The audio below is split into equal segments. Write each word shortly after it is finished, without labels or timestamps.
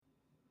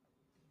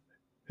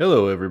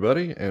Hello,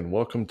 everybody, and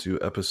welcome to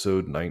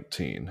episode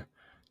 19.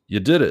 You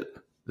did it.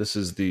 This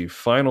is the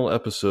final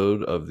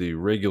episode of the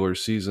regular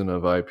season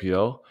of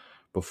IPL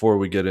before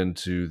we get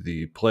into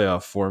the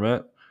playoff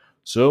format.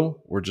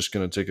 So, we're just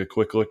going to take a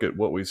quick look at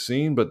what we've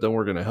seen, but then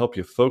we're going to help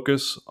you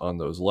focus on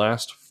those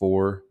last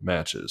four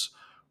matches.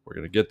 We're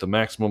going to get the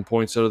maximum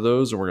points out of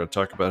those, and we're going to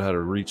talk about how to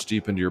reach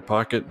deep into your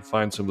pocket and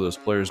find some of those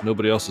players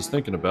nobody else is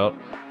thinking about.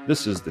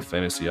 This is the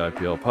Fantasy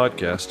IPL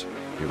podcast.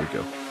 Here we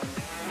go.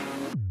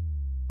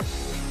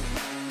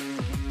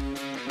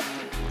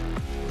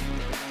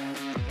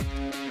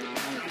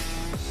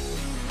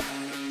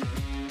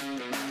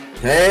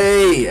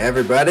 Hey,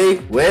 everybody.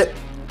 Whit,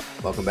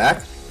 welcome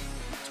back.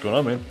 What's going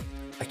on, man?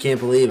 I can't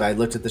believe I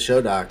looked at the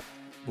show doc.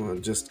 Well,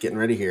 just getting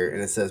ready here,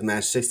 and it says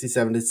match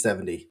 67 to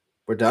 70.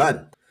 We're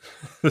done.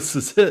 This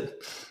is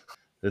it.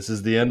 This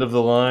is the end of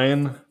the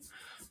line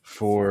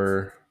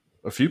for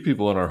a few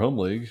people in our home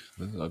league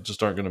that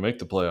just aren't going to make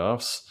the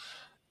playoffs.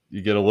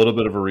 You get a little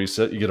bit of a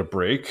reset. You get a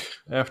break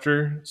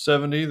after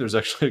 70. There's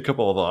actually a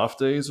couple of off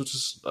days, which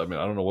is, I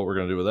don't know what we're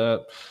going to do with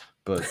that.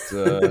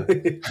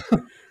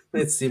 But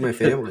Let's see my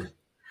family.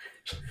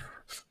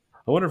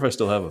 I wonder if I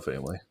still have a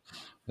family.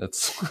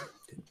 That's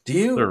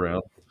they're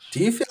around.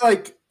 Do you feel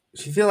like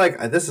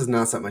this is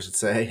not something I should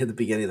say at the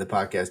beginning of the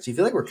podcast? Do you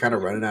feel like we're kind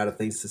of running out of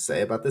things to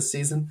say about this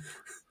season?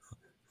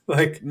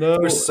 No,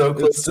 we're so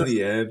close to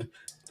the end.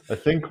 I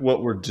think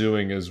what we're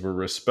doing is we're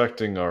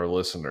respecting our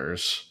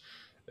listeners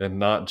and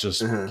not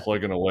just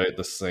plugging away at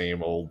the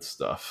same old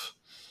stuff.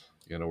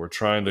 We're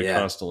trying to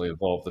constantly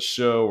evolve the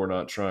show. We're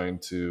not trying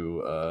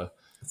to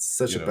it's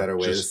such a better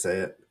way to say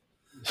it.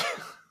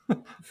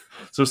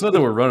 So it's not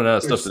that we're running out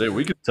of stuff today.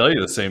 We could tell you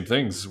the same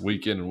things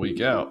week in and week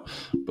out,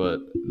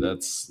 but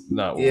that's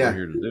not what we're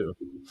here to do.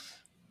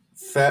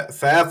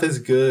 Faf is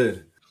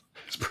good.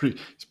 He's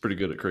pretty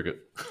good at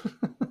cricket.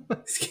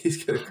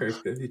 He's good at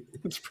cricket.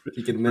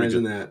 You can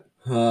imagine that.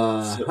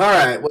 All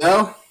right.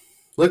 Well,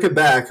 looking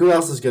back, who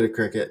else is good at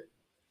cricket?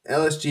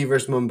 LSG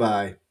versus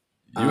Mumbai.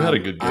 You had a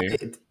good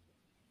game.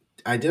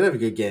 I did have a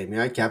good game.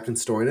 Yeah, Captain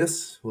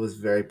Stoinis was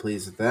very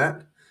pleased with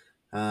that.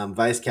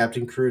 Vice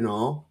Captain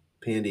Krunal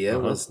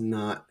Pandya was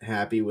not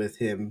happy with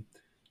him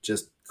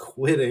just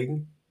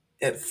quitting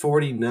at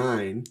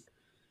 49.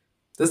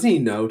 Doesn't he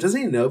know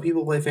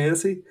people play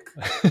fantasy?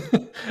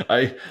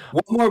 One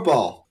more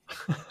ball.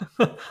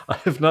 I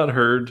have not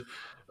heard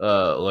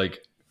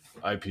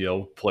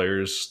IPL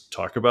players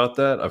talk about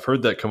that. I've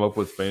heard that come up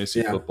with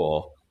fantasy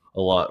football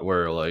a lot,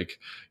 where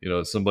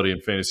somebody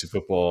in fantasy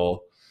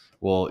football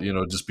will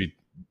just be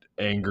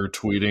anger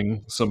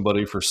tweeting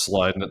somebody for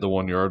sliding at the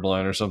 1 yard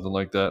line or something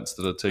like that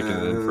instead of taking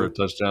it in for a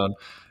touchdown.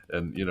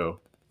 And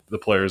the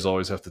players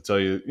always have to tell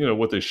you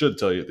what they should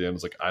tell you at the end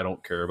is I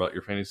don't care about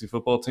your fantasy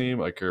football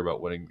team. I care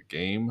about winning the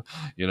game.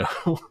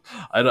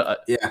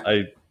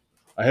 I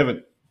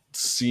haven't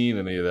seen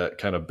any of that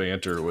kind of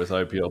banter with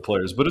IPL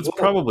players, but it's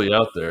probably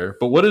out there.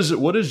 But what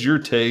is your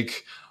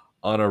take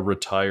on a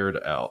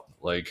retired out,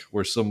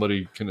 where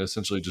somebody can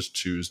essentially just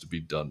choose to be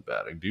done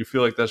batting? Do you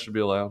feel like that should be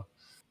allowed?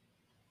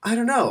 I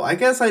don't know. I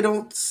guess I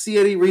don't see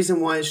any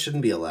reason why it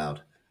shouldn't be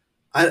allowed.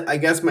 I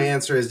guess my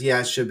answer is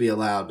it should be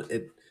allowed.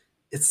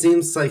 It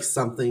seems like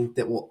something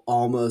that will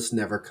almost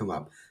never come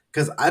up,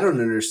 because I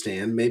don't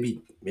understand.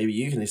 Maybe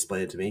you can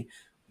explain it to me.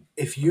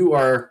 If you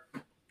are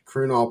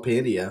Krunal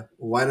Pandya,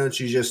 why don't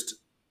you just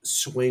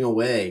swing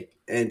away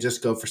and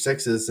just go for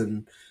sixes,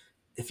 and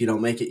if you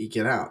don't make it, you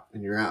get out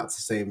and you're out.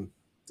 It's the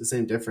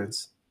same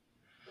difference.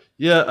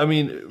 Yeah,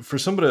 for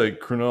somebody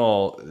like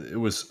Krunal, it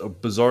was a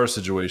bizarre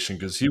situation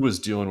because he was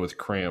dealing with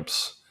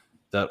cramps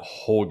that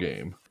whole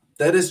game.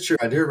 That is true.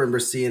 I do remember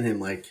seeing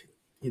him,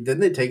 didn't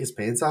they take his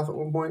pants off at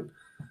one point?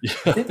 Yeah,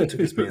 I think they took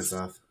his pants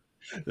off.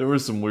 There were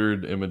some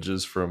weird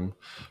images from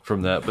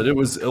that, but it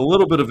was a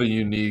little bit of a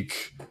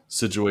unique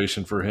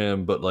situation for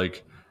him. But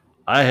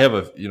I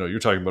have you're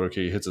talking about,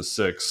 he hits a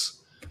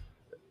six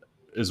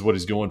is what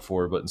he's going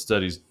for, but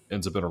instead he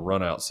ends up in a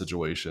run out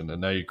situation,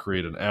 and now you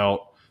create an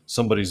out.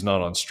 Somebody's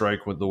not on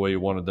strike with the way you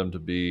wanted them to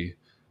be.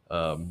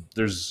 And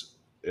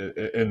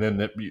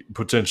then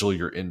potentially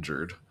you're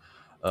injured.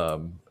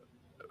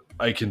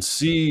 I can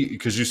see,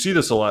 because you see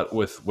this a lot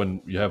with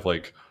when you have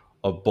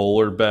a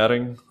bowler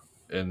batting,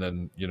 and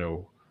then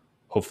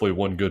hopefully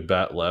one good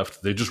bat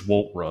left. They just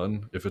won't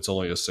run if it's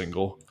only a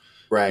single,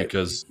 right?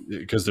 Because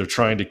they're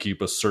trying to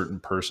keep a certain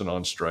person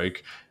on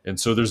strike, and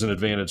so there's an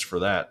advantage for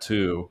that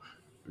too.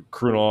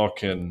 Krunal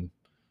can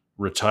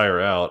retire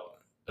out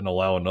and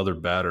allow another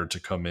batter to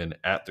come in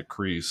at the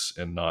crease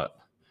and not,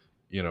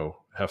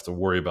 have to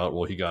worry about,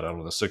 he got out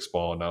on the sixth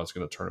ball and now it's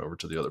going to turn over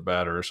to the other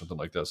batter or something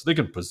like that. So they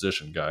can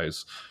position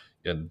guys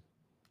in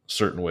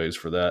certain ways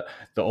for that.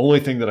 The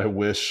only thing that I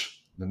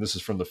wish, and this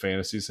is from the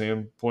fantasy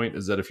standpoint,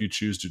 is that if you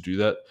choose to do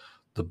that,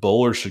 the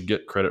bowler should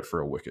get credit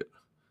for a wicket.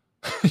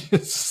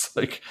 It's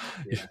the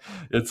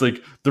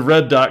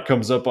red dot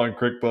comes up on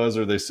Crickbuzz,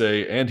 or they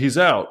say, and he's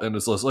out, and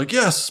it's less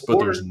yes, but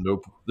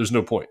there's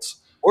no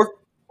points.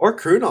 Or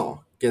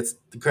Krunal gets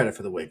the credit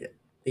for the wicket.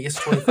 He gets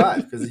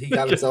 25 because he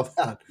got himself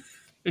out.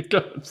 He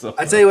got himself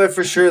I tell out. you what,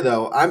 for sure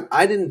though,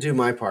 I didn't do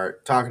my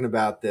part talking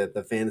about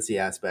the fantasy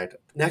aspect.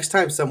 Next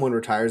time someone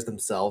retires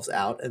themselves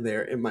out and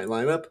they're in my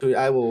lineup,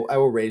 I will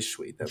rage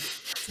tweet them,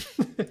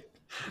 Nice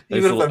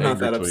even if little I'm not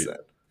anger that tweet. upset,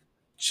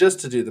 just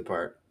to do the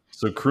part.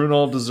 So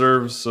Krunal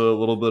deserves a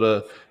little bit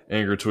of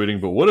anger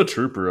tweeting, but what a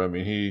trooper!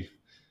 He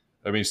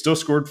still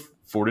scored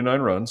 49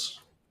 runs,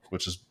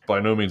 which is by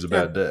no means a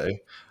Yeah, bad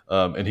day.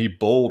 And he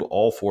bowled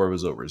all four of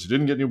his overs. He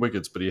didn't get any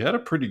wickets, but he had a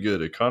pretty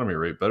good economy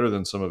rate, better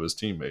than some of his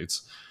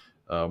teammates,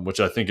 which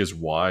I think is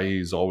why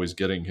he's always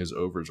getting his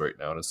overs right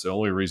now. And it's the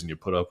only reason you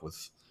put up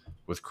with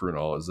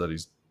Krunal is that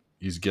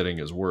he's getting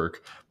his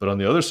work. But on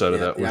the other side of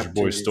yeah, that the was your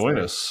boy opportunity's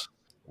there. Stoinis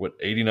with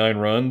 89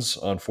 runs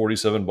on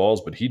 47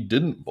 balls, but he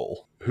didn't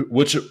bowl.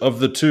 Which of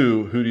the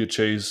two, who do you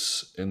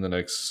chase in the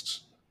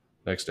next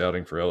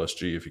outing for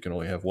LSG if you can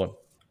only have one?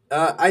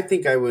 I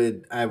think I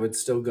would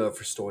still go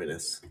for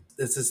Stoinis.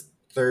 This is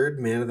third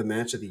man of the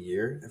match of the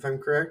year, if I'm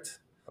correct.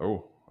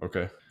 Oh,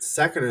 okay.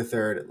 Second or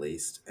third at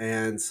least,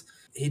 and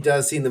he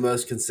does seem the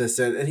most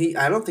consistent. And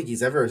I don't think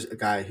he's ever a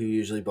guy who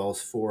usually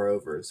bowls four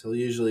overs. He'll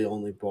usually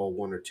only bowl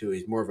one or two.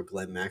 He's more of a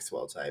Glenn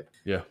Maxwell type.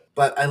 Yeah,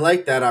 But I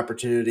like that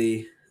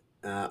opportunity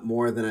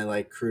more than I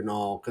like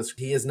Krunal because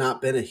he has not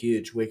been a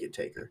huge wicket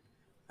taker.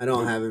 I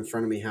don't nope, have in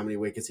front of me how many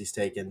wickets he's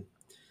taken.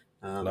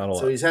 not a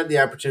So lot. he's had the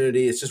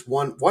opportunity. It's just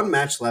one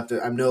match left.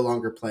 I'm no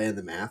longer playing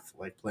the math,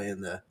 like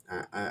playing the.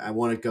 I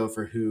want to go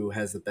for who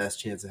has the best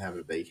chance of having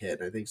a big hit.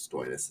 And I think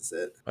Stoinis is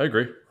it. I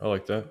agree. I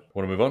like that.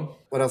 Want to move on?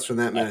 What else from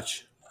that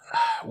match?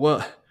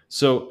 Well,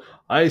 so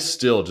I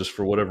still, just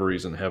for whatever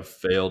reason, have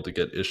failed to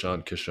get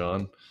Ishan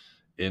Kishan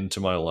into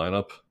my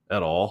lineup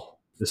at all.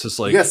 This is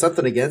You got like,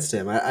 something against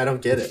him. I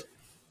don't get it.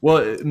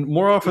 well,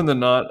 more often than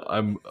not,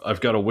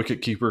 I've got a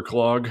wicket keeper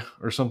clog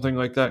or something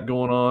like that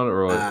going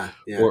on,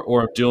 Yeah.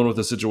 or I'm dealing with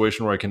a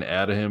situation where I can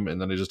add him and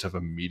then I just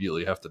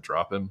immediately have to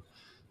drop him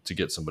to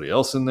get somebody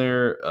else in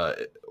there,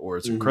 or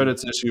it's a Hmm.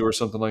 credits issue or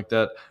something like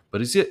that.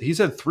 But he's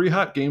had three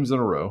hot games in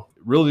a row.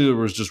 Really, there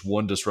was just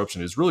one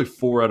disruption. It's really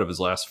four out of his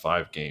last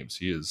five games.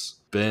 He has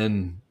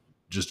been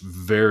just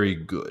very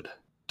good.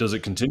 Does it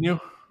continue?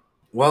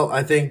 Well,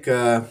 I think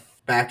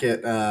back at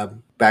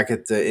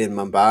in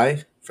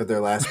Mumbai for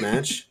their last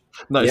match.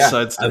 Nice Yeah, I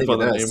sidestep think it on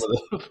the name does. of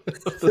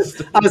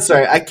the I'm stadium.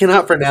 sorry, I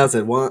cannot pronounce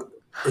it.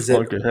 Is it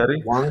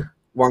Wankaheady.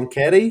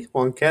 Wanketi?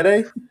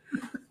 Wankete?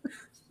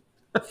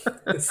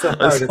 It's so I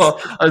hard. It's saw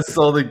I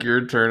saw the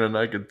gear turn and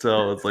I could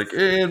tell it's like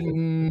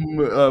and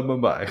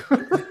Mumbai.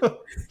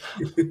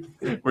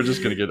 We're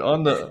just gonna get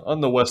on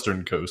the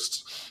western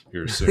coast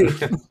here soon.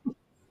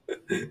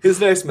 his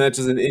next match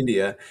is in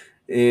India,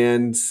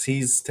 and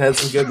he's had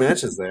some good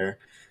matches there.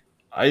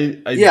 I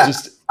Yeah,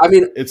 just I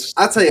mean, it's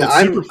I'll tell you, it's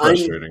super I'm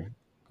frustrating.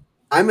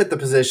 I'm at the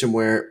position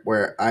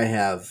where I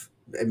have,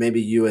 and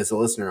maybe you as a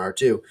listener are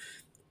too.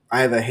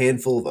 I have a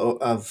handful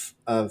of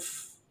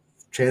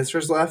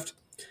transfers left,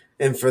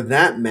 and for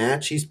that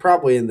match, he's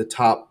probably in the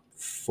top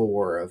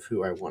four of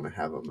who I want to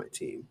have on my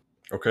team.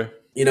 Okay.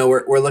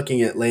 We're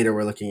looking at later.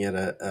 We're looking at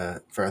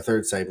a for our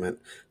third segment,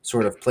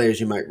 sort of players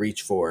you might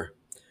reach for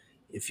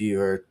if you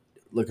are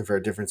looking for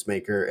a difference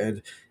maker,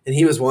 and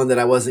he was one that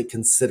I wasn't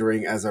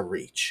considering as a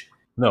reach.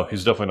 No,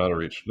 he's definitely not a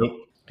reach. Nope.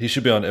 He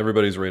should be on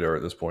everybody's radar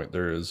at this point.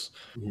 There is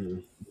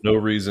Mhm. no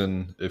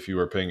reason, if you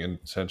are paying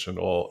attention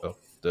to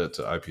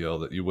to IPL,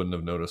 that you wouldn't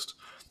have noticed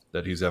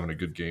that he's having a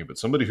good game. But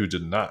somebody who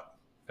did not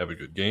have a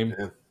good game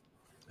Yeah.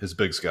 is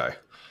Big Sky.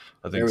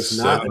 I There think was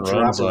not seven a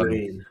drop runs of on.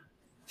 rain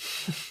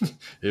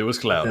It was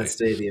at that cloudy,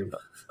 stadium.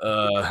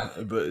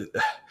 but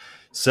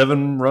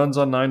 7 runs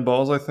on 9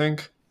 balls. I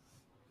think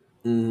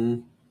Hmm.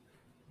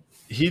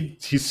 he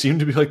seemed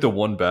to be like the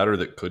one batter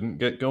that couldn't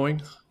get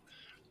going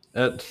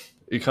at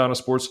Econo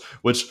Sports.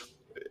 Which,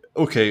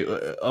 okay,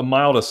 a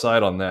mild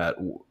aside on that,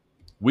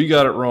 we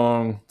got it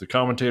wrong. The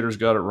commentators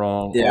got it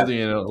wrong. All Yeah,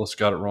 the analysts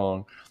got it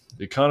wrong.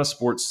 The Econo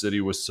Sports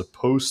City was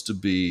supposed to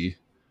be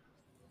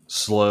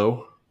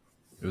slow.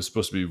 It was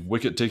supposed to be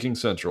wicket taking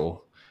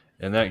central,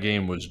 and that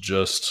game was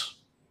just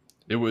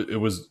it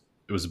was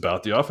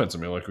about the offense. I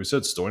mean, like we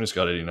said, Stoinis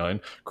got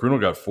 89. Krunel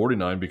got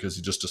 49 because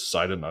he just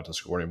decided not to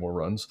score any more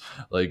runs.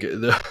 Like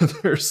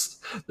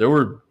there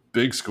were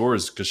big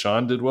scores.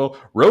 Kashan did well.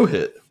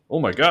 Rohit, oh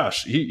my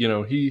gosh, he had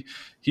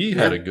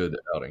yeah. a good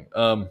outing.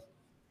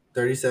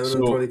 37 and So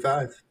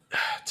 25.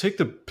 take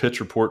the pitch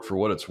report for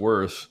what it's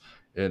worth,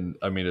 and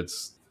I mean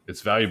it's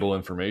valuable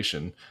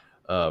information.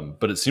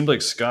 But it seemed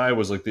like Sky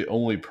was like the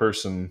only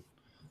person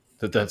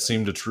that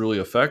seemed to truly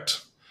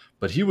affect.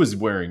 But he was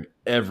wearing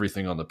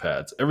everything on the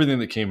pads, everything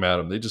that came at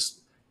him.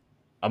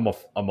 I'm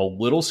a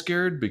little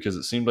scared because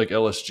it seemed like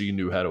LSG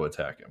knew how to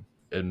attack him,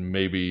 and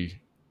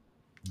maybe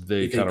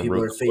they You think kind of people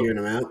wrote are the book. figuring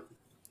him out?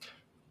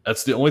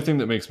 That's the only thing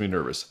that makes me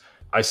nervous.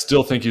 I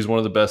still think he's one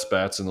of the best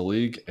bats in the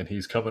league, and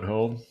he's coming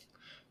home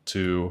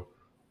to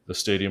the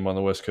stadium on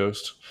the West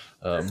Coast.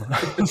 Um,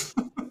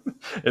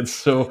 and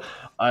so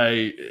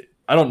I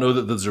don't know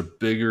that there's a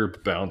bigger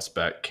bounce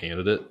back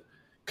candidate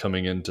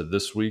coming into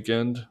this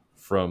weekend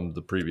from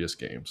the previous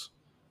games.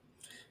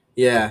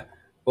 Yeah.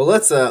 Well,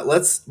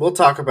 we'll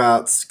talk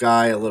about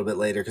Sky a little bit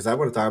later because I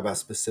want to talk about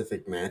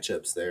specific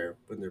matchups there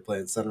when they're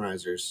playing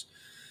Sunrisers.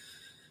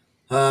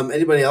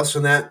 Anybody else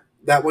from that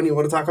one you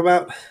want to talk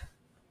about? We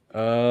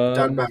talked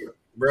Um, about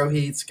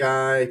Rohit,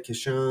 Sky,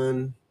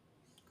 Kishan,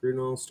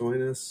 Grunol,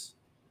 Stoinis.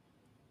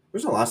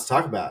 There's a lot to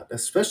talk about,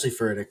 especially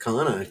for an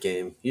Icona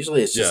game.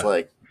 Usually it's just yeah.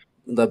 like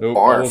the Nope. I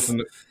barf.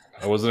 wasn't.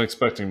 I wasn't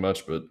expecting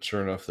much, but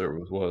sure enough, there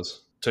it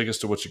was. Take us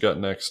to what you got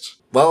next.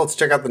 Well, let's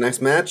check out the next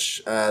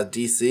match.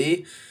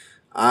 DC.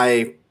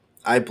 I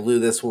I blew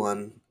this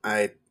one.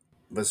 I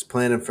was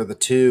planning for the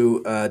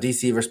two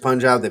DC versus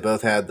Punjab. They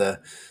both had the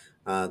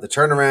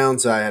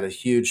turnaround, so I had a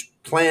huge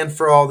plan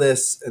for all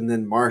this. And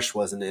then Marsh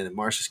wasn't in, and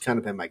Marsh has kind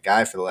of been my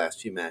guy for the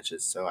last few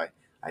matches. So I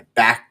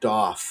backed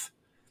off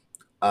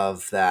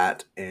of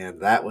that, and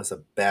that was a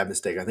bad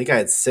mistake. I think I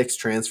had 6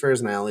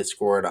 transfers, and I only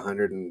scored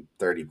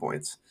 130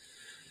 points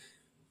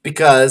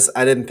because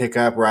I didn't pick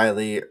up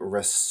Riley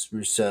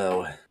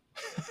Rousseau,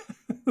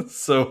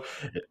 So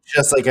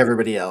just like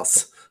everybody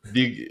else.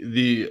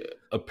 the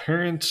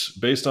apparent,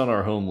 based on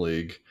our home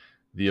league,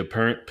 the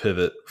apparent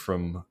pivot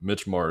from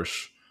Mitch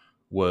Marsh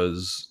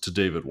was to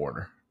David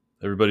Warner.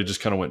 Everybody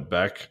just kind of went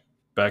back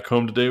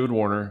home to David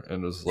Warner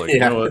and was like, you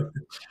know Yeah, what?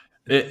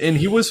 And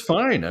he was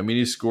fine. I mean,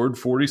 he scored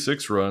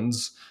 46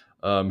 runs.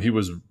 He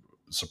was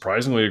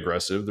surprisingly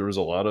aggressive. There was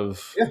a lot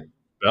of yeah,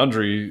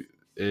 boundary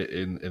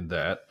in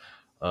that.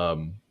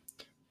 Um,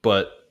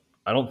 but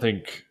I don't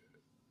think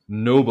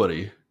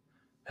nobody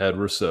had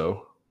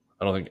Rousseau.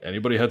 I don't think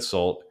anybody had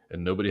Salt,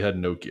 and nobody had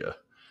Nokia.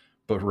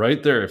 But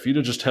right there, if you'd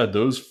have just had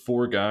those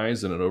four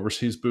guys and an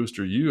overseas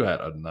booster, you had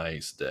a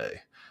nice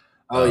day.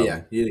 oh yeah,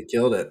 Um, you'd have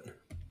killed it.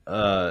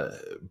 uh,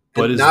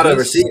 but And is not this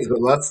overseas,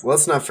 but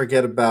let's not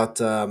forget about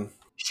Shaw?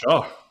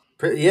 Shaw,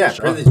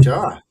 Prithvi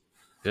Shaw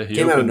yeah, he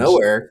came out of opened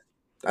nowhere.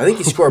 I think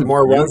he scored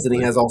more runs than he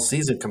beautifully, has all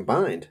season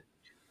combined.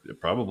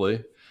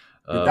 probably.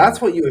 And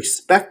that's Um, what you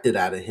expected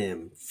out of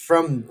him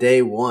from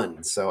day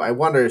one. So I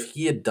wonder if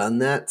he had done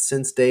that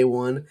since day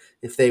one,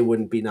 if they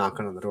wouldn't be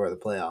knocking on the door of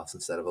the playoffs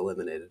instead of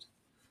eliminated.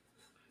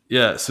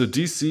 Yeah, so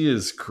DC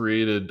has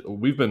created.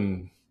 We've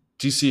been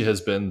DC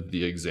has been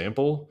the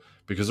example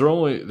because they're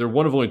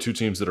one of only two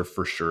teams that are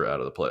for sure out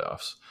of the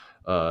playoffs.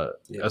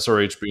 Yeah.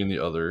 SRH being the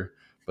other,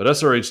 but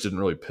SRH didn't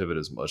really pivot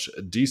as much.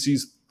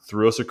 DC's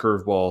threw us a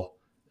curveball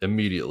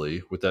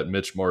immediately with that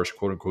Mitch Marsh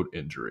quote unquote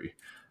injury.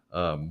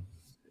 Um,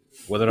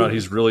 Whether or not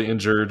he's really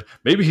injured,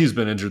 maybe he's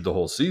been injured the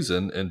whole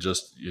season and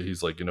just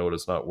he's like, you know what,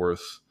 it's not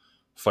worth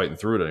fighting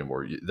through it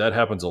anymore. That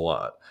happens a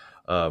lot.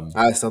 Um,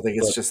 I still think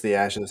it's but just the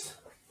ashes.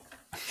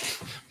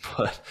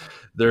 but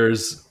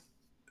there's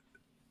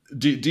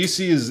DC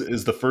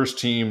is the first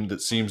team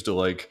that seems to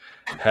like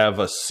have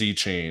a sea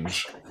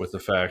change with the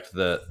fact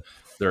that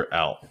they're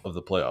out of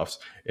the playoffs,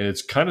 and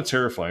it's kind of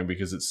terrifying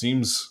because it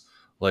seems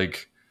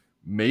like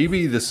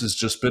maybe this has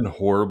just been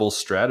horrible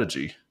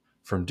strategy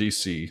from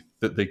DC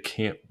that they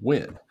can't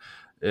win,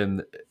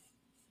 and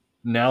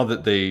now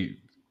that they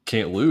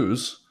can't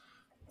lose,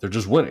 they're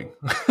just winning.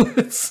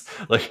 It's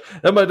like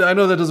that might I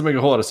know that doesn't make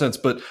a whole lot of sense,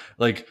 but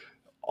like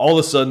all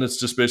of a sudden it's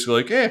just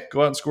basically like,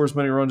 go out and score as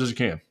many runs as you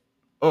can.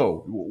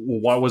 Oh, well,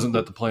 why wasn't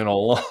that the plan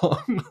all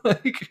along?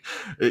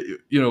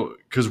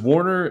 Because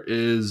Warner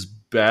is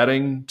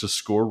batting to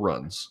score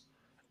runs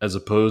as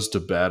opposed to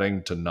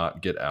batting to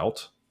not get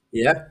out.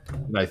 Yeah.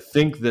 And I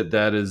think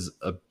that is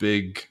a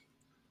big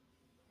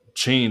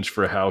change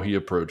for how he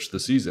approached the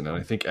season. And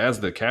I think as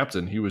the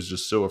captain, he was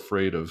just so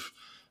afraid of,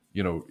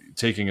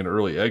 taking an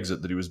early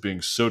exit that he was being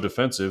so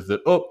defensive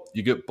that,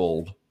 you get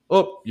bowled.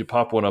 You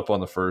pop one up on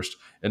the first,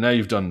 and now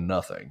you've done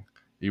nothing.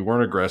 You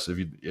weren't aggressive.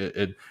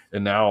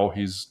 And now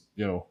he's,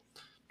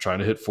 trying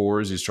to hit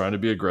fours. He's trying to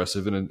be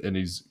aggressive, and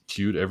he's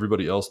cued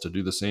everybody else to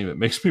do the same. It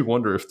makes me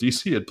wonder if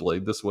DC had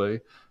played this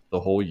way the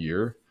whole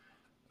year.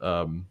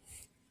 Um,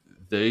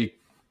 they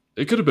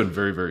it could have been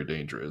very, very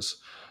dangerous.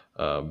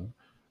 Um,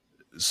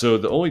 so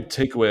the only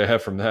takeaway I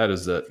have from that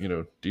is that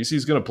DC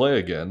is going to play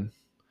again,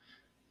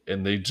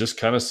 and they just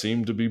kind of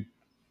seem to be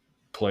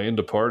playing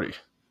to party.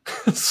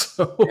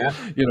 So Yeah.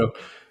 you know,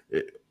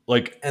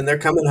 like And they're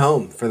coming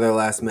home for their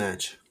last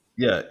match.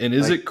 yeah. And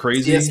is Like it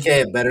crazy?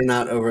 CSK better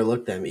not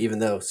overlook them, even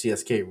though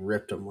CSK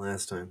ripped them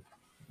last time.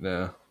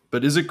 Yeah,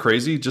 but is it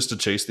crazy just to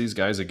chase these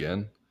guys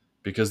again?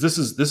 Because this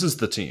is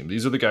the team.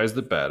 These are the guys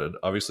that batted.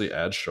 Obviously,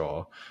 add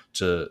Shaw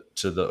to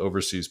the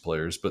overseas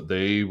players, but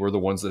they were the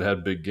ones that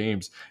had big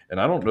games.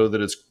 And I don't know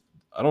that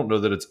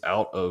it's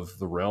out of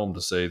the realm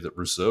to say that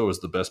Rousseau is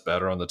the best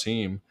batter on the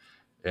team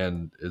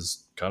and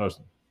is kind of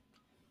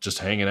just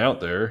hanging out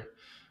there.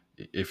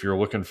 If you're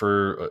looking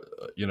for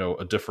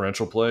a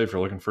differential play, if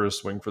you're looking for a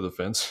swing for the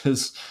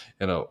fences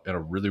in a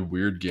really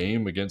weird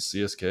game against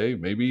CSK,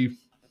 maybe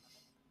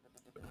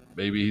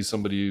he's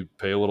somebody you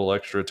pay a little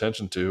extra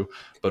attention to.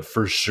 But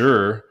for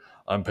sure,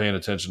 I'm paying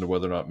attention to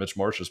whether or not Mitch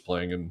Marsh is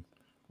playing and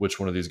which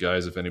one of these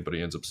guys, if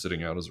anybody, ends up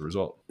sitting out as a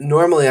result.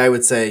 Normally, I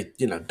would say,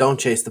 don't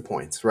chase the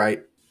points,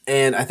 right?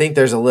 And I think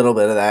there's a little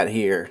bit of that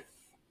here.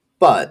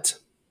 But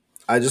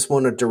I just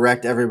want to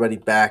direct everybody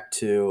back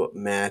to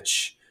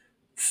match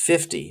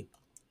 50.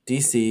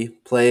 DC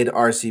played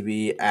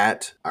RCB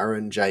at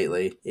Arun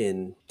Jaitley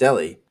in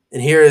Delhi.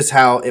 And here is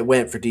how it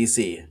went for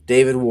DC.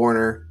 David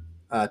Warner,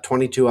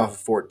 22 off of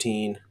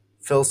 14.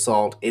 Phil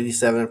Salt,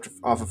 87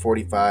 off of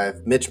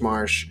 45. Mitch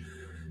Marsh,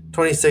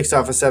 26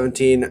 off of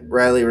 17.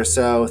 Riley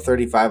Rousseau,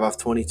 35 off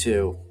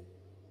 22.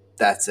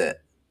 That's it.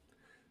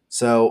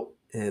 So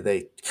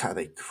they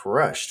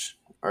crushed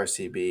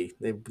RCB.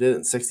 They did it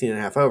in 16 and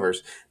a half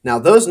overs. Now,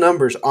 those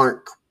numbers aren't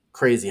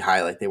crazy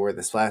high like they were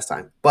this last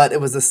time, but it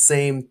was the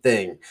same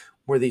thing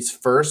where these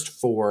first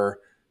four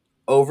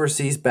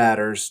overseas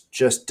batters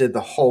just did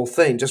the whole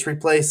thing. Just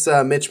replace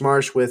Mitch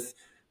Marsh with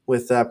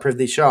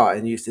Prithvi Shaw,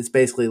 and it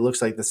basically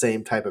looks like the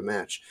same type of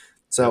match.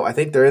 So I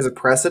think there is a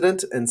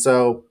precedent, and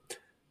so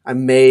I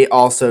may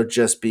also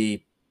just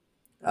be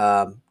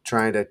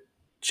trying to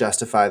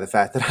justify the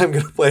fact that I'm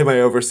going to play my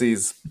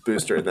overseas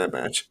booster in that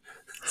match.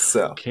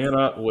 So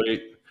cannot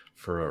wait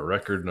for a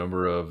record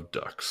number of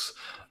ducks.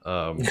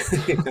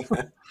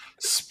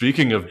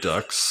 Speaking of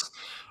ducks,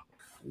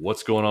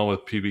 what's going on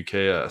with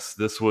PBKS?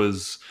 This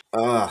was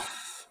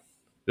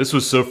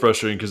so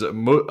frustrating because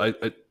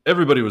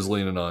everybody was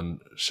leaning on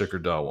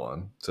Shikhar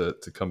Dhawan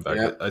to come back.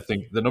 Yeah. I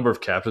think the number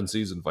of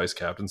captaincies and vice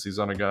captaincies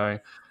on a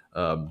guy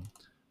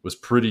was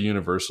pretty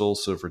universal.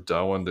 So for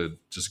Dhawan to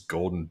just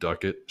golden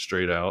duck it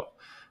straight out,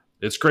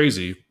 it's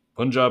crazy.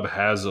 Punjab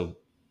have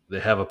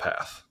a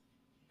path.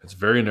 It's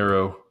very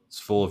narrow. It's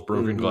full of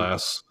broken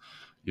glass.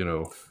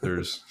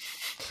 There's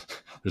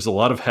a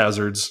lot of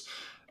hazards.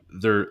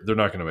 They're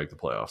not going to make the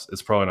playoffs.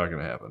 It's probably not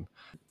going to happen.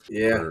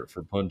 Yeah.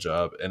 For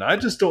Punjab, and I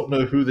just don't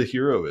know who the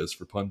hero is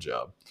for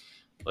Punjab.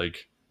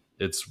 Like,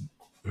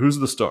 who's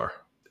the star?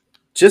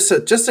 Just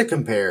to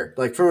compare,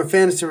 like from a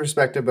fantasy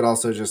perspective, but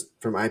also just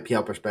from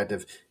IPL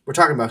perspective, we're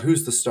talking about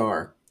who's the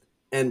star,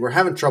 and we're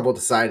having trouble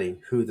deciding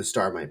who the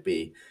star might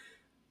be.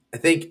 I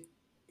think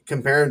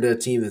comparing to a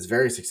team that's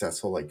very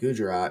successful like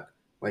Gujarat,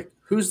 like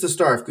who's the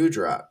star of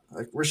Gujarat?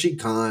 Like Rashid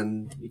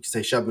Khan, you could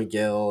say Shub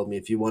McGill. I mean,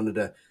 if you wanted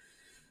to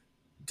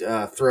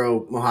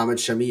throw Mohammad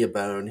Shami a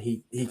bone,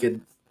 he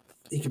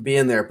could be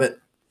in there. But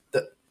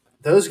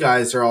those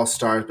guys are all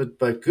stars.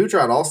 But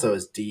Gujarat also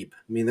is deep.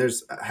 I mean,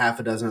 there's half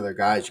a dozen other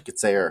guys you could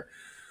say are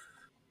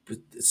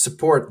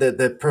support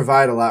that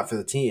provide a lot for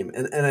the team.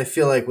 And I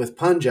feel like with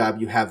Punjab,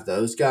 you have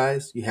those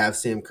guys. You have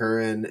Sam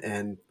Curran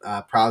and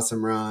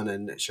Prasamran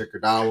and Shikhar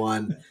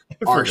Dhawan. I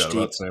forgot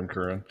about Sam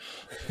Curran.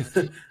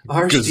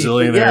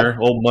 Gazillionaire,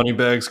 old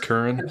Moneybags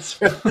Curran.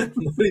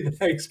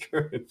 Moneybags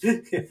Curran.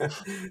 Yeah.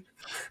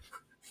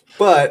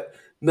 But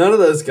none of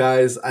those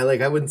guys,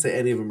 I wouldn't say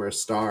any of them are a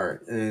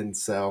star. And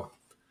so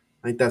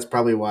I think that's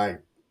probably why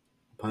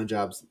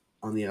Punjab's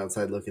on the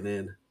outside looking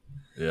in.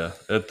 Yeah,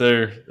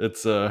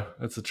 it's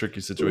a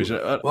tricky situation.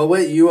 Well,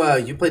 wait, you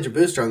played your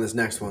booster on this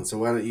next one, so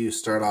why don't you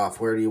start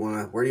off? Where do you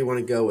want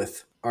to go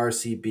with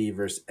RCB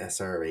versus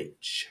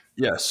SRH?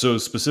 Yeah, so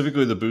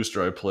specifically the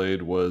booster I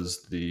played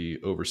was the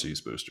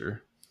overseas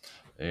booster,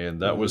 and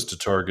that was to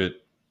target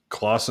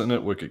Clausen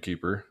at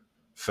wicketkeeper,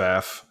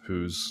 Faf,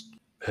 who's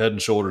head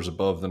and shoulders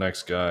above the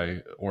next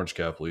guy, orange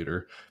cap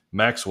leader,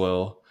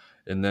 Maxwell,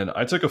 and then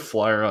I took a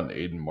flyer on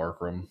Aiden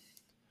Markram.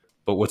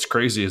 But what's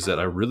crazy is that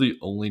I really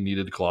only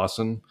needed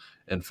Clausen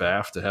and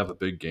Faf to have a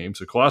big game.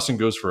 So Clausen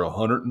goes for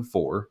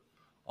 104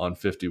 on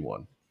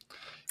 51.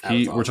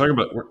 Awesome. We're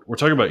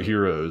talking about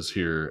heroes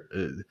here.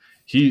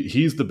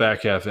 He's the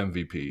back half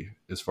MVP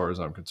as far as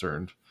I'm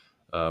concerned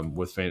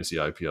with fantasy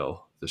IPL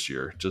this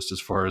year. Just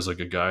as far as like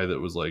a guy that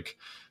was like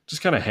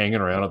just kind of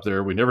hanging around up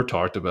there. We never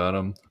talked about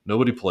him.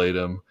 Nobody played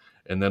him.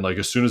 And then like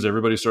as soon as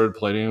everybody started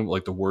playing him,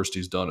 like the worst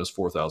he's done is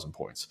 4,000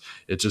 points.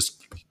 It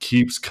just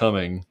keeps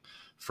coming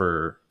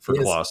for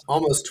Clausen.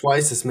 Almost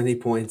twice as many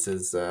points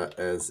as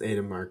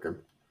Aiden Markram.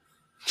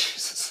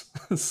 Jesus.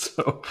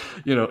 So,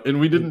 and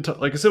we didn't,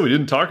 like I said, we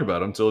didn't talk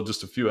about him until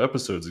just a few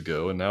episodes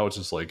ago. And now it's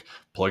just like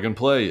plug and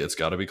play. It's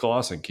got to be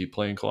Clausen. Keep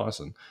playing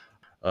Clausen.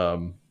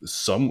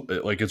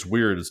 It's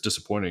weird. It's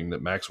disappointing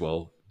that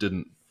Maxwell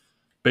didn't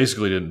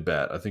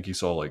bat. I think he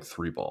saw like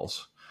 3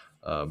 balls.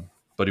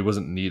 But he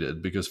wasn't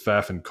needed because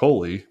Faf and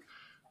Kohli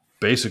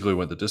basically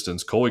went the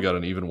distance. Kohli got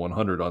an even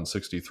 100 on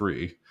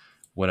 63.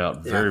 Went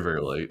out very, very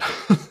late.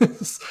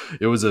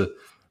 It was a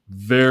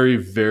very,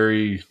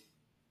 very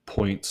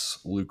points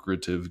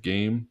lucrative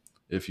game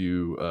if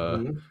you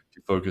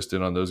focused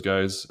in on those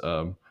guys.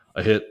 I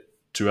hit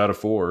 2 out of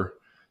 4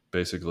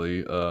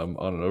 basically on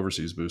an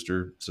overseas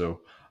booster,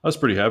 so I was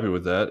pretty happy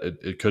with that.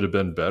 It could have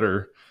been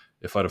better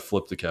if I'd have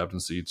flipped the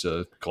captaincy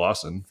to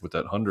Clausen with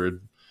that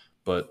 100,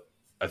 but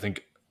I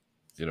think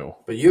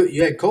But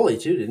you had Kohli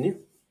too, didn't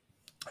you?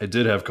 I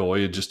did have Kohli.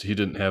 He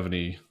didn't have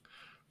any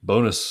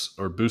bonus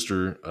or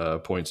booster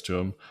points to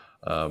him,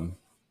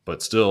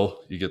 but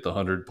still you get the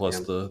 100 plus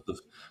the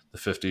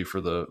 50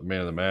 for the man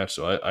of the match.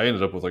 So I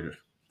ended up with like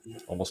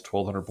almost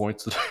 1,200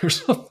 points today or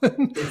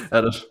something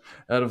out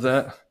of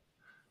that.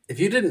 If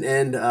you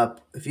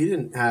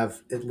didn't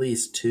have at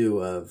least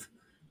 2 of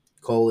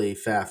Kohli,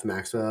 Faf,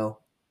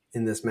 Maxwell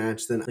in this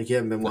match, then you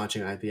haven't been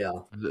watching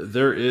IPL.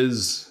 There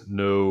is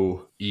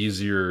no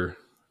easier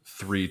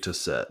 3 to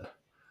set.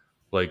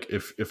 Like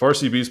if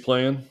RCB's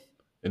playing,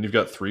 and you've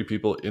got 3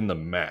 people in the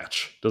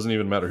match, doesn't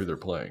even matter who they're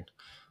playing.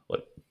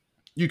 Like,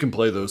 you can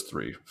play those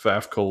 3,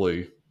 Faf,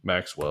 Coley,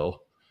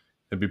 Maxwell,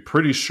 and be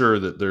pretty sure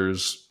that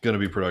there's going to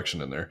be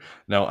production in there.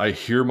 Now, I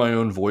hear my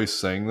own voice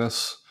saying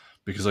this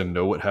because I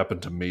know what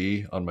happened to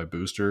me on my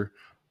booster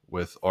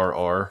with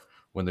RR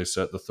when they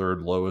set the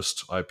 3rd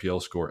lowest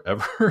IPL score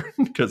ever.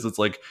 Because it's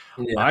like,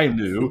 Yeah. I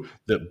knew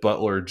that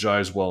Butler,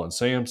 Jaiswell, and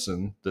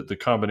Sampson, that the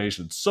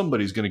combination,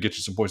 somebody's going to get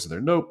you some points in there.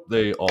 Nope,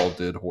 they all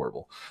did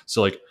horrible.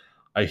 So, like,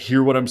 I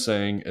hear what I'm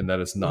saying, and that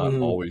is not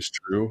Mhm. always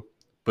true,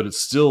 but it's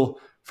still,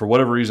 for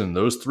whatever reason,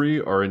 those 3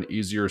 are an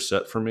easier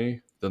set for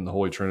me than the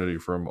Holy Trinity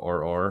from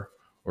RR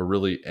or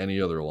really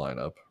any other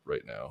lineup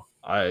right now.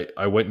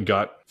 I went and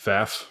got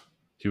Faf.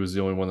 He was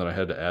the only one that I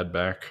had to add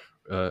back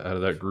out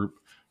of that group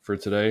for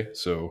today,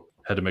 so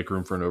had to make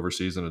room for an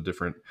overseas and a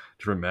different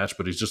match.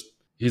 But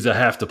he's a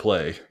have to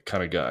play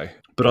kind of guy.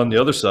 But on the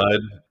other side,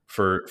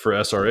 for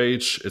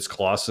SRH, it's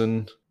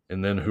Clausen,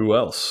 and then who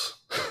else?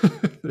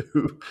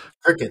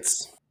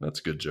 Crickets. That's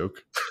a good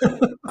joke.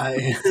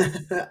 I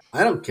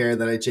I don't care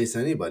that I chase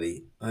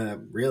anybody.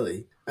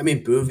 Really. I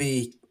mean,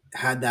 Boovy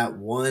had that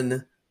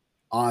one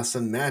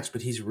awesome match,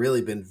 but he's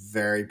really been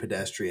very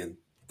pedestrian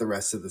the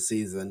rest of the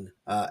season.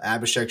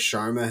 Abhishek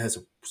Sharma has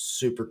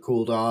super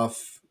cooled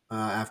off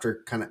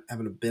after kind of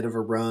having a bit of a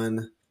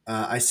run.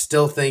 I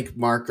still think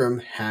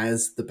Markram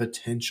has the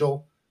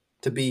potential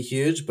to be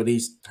huge, but he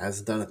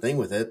hasn't done a thing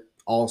with it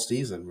all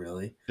season,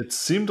 really. It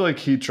seemed like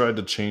he tried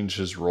to change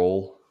his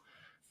role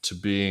to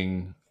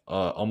being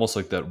almost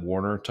like that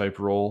Warner type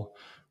role,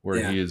 where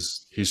Yeah.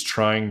 he's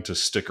trying to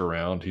stick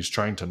around, he's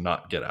trying to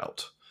not get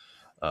out.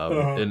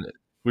 Uh-huh. And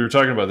we were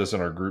talking about this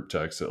in our group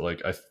text that,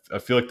 like, I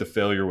feel like the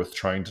failure with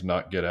trying to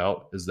not get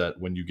out is that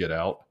when you get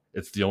out,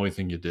 it's the only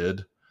thing you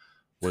did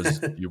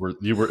was you were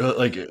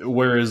like,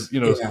 whereas,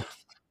 Yeah.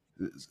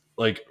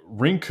 like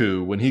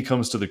Rinku, when he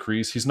comes to the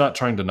crease, he's not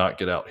trying to not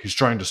get out, he's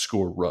trying to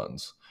score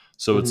runs.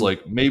 So it's Mhm.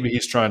 like maybe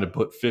he's trying to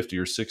put 50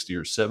 or 60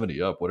 or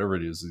 70 up, whatever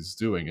it is he's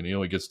doing, and he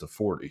only gets to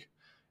 40,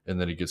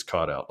 and then he gets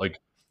caught out.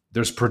 Like,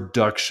 there's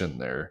production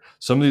there.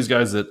 Some of these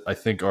guys that I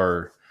think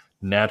are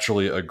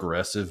naturally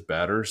aggressive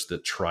batters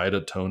that try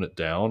to tone it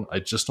down, I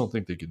just don't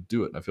think they can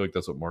do it. And I feel like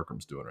that's what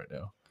Markram's doing right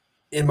now.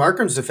 In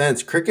Markram's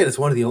defense, cricket is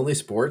one of the only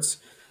sports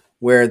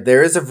where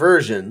there is a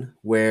version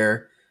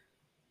where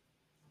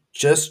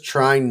just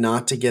trying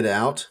not to get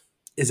out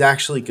is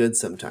actually good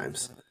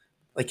sometimes.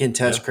 Like in Yeah.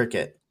 Test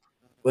cricket,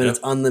 when Yeah. it's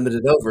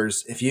unlimited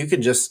overs, if you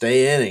can just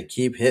stay in and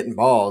keep hitting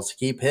balls,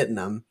 keep hitting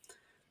them,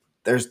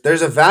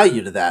 there's a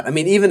value to that. I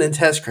mean, even in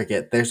Test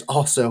cricket, there's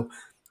also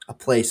a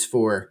place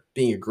for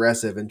being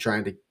aggressive and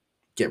trying to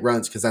get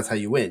runs because that's how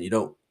you win. You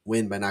don't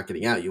win by not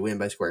getting out; you win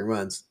by scoring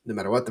runs, no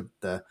matter what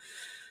the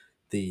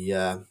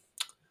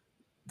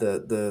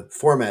the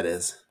format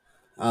is.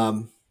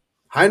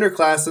 Heinrich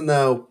Klassen,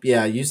 though,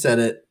 yeah, you said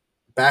it.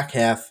 Back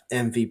half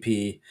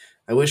MVP.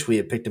 I wish we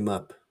had picked him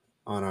up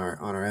on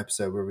our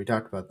episode where we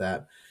talked about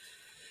that.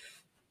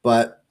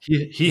 But He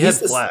had he's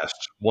this.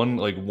 flashed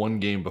one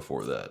game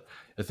before that.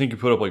 I think he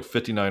put up like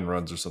 59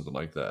 runs or something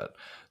like that.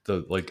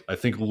 I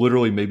think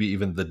literally maybe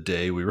even the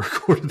day we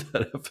recorded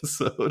that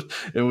episode,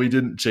 and we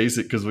didn't chase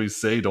it because we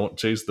say don't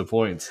chase the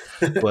points.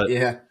 But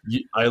Yeah,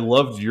 I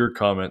loved your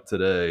comment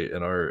today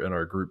in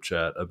our group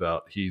chat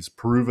about he's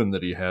proven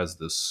that he has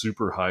this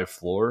super high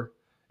floor,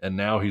 and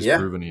now he's yeah,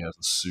 proven he has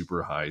a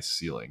super high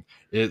ceiling.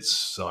 It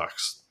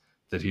sucks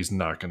that he's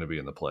not going to be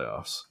in the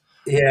playoffs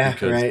yeah.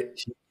 because Right.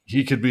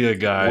 he could be a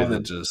guy that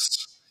One.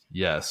 just,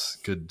 yes,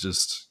 could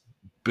just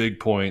big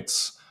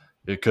points.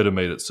 It could have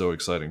made it so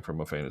exciting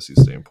from a fantasy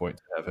standpoint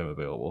to have him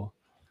available.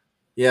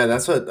 Yeah,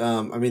 that's what.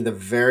 I mean, the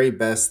very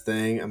best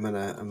thing. I'm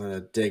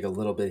gonna dig a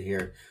little bit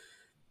here.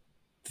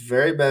 The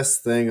very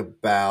best thing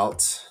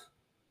about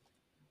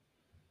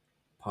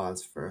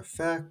pause for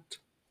effect.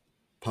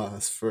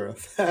 Pause for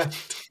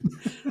effect.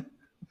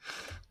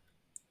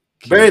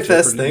 You Very got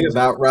best Jeopardy thing music?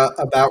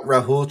 about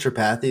Rahul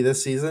Tripathi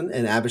this season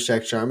and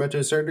Abhishek Sharma to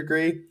a certain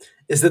degree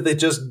is that they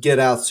just get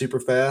out super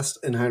fast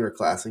and Heinrich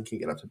Klassen can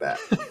get up to bat.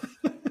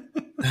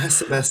 That's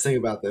the best thing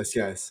about this,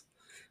 guys.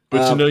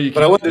 But you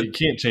But I can't wanted to you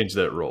can't change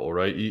that role,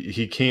 right?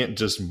 He can't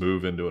just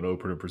move into an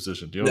opener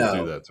position. You don't do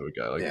no, that to a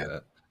guy like yeah.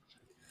 that.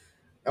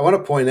 I want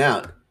to point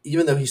out,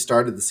 even though he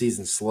started the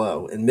season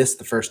slow and missed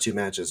the first 2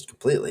 matches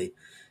completely,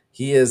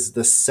 he is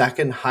the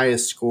second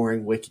highest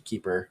scoring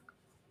wicketkeeper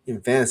in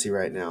fantasy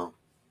right now.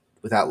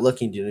 Without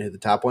looking, do you know who the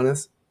top one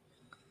is?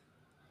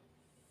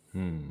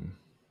 Hmm.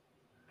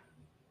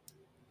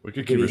 I'll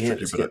give you a Wicketkeeper's hint.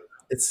 tricky, but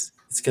It's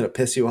gonna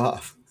piss you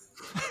off.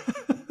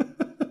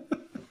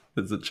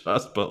 is it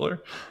Josh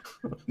Butler?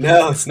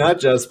 No, it's not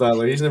Joe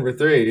Butler. He's number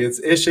 3. It's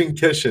Ishan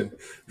Kishan,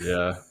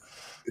 Yeah,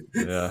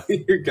 yeah.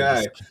 your I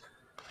guy.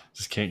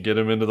 just can't get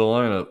him into the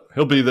lineup.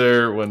 He'll be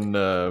there when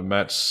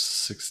match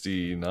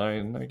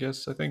 69,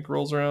 I think,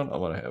 rolls around. I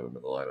want to have him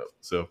in the lineup.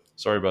 So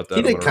sorry about He that.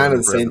 I'm did going to kind ruin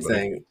of it the for same everybody.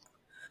 thing.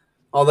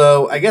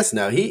 Although I guess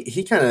no, he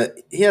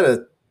had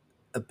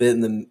a bit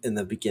in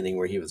the beginning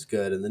where he was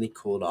good, and then he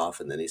cooled off,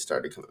 and then he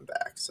started coming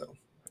back. So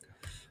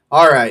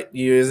All right,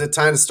 is it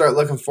time to start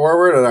looking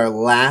forward at our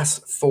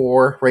last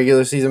 4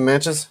 regular season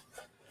matches?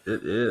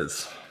 It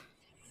is.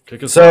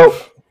 Kick us So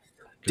off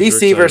because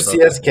you're DC excited versus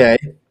about this one.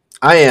 CSK.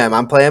 I am.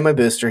 I'm playing my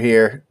booster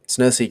here. It's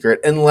no secret,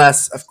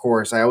 unless, of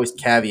course, I always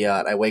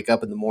caveat. I wake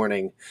up in the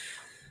morning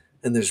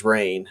and there's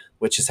rain,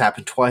 which has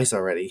happened twice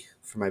already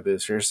for my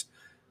boosters.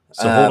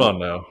 So hold Um, on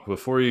now.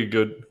 Before you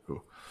go,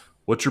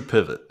 what's your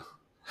pivot?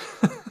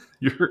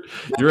 you're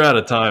you're out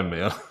of time,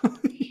 man.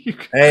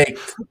 hey,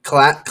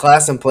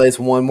 class and plays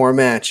one more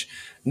match.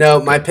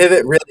 No, my Okay.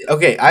 pivot really.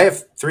 Okay, I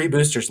have 3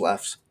 boosters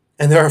left,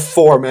 and there are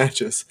 4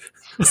 matches.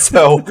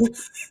 So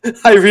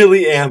I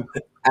really am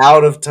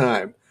out of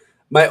time.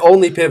 My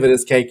only pivot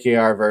is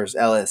KKR versus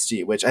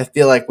LSG, which I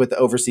feel like with the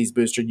overseas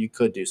booster you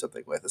could do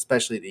something with,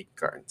 especially the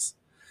cards.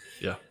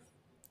 Yeah.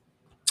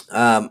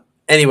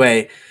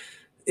 Anyway,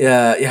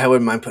 yeah, I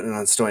wouldn't mind putting it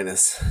on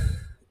Stoinis.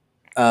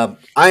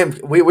 I am.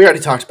 We already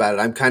talked about it.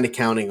 I'm kind of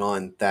counting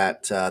on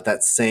that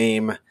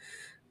same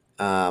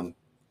um,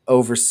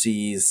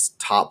 overseas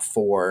top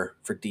 4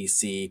 for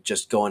DC,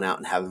 just going out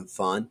and having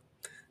fun.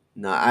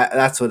 No,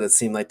 that's what it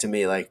seemed like to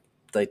me. Like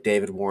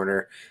David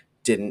Warner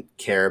didn't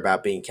care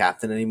about being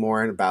captain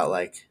anymore and about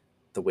like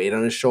the weight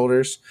on his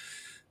shoulders.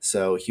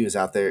 So he was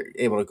out there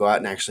able to go out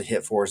and actually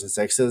hit 4s and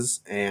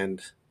 6s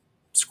and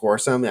score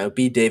some. It would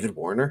be David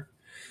Warner.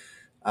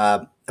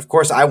 Of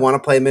course, I want to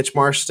play Mitch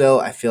Marsh still.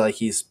 I feel like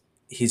he's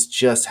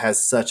just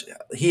has such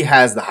he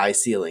has the high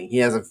ceiling. He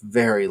has a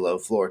very low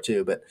floor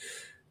too, but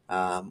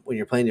when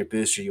you're playing your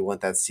booster, you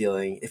want that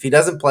ceiling. If he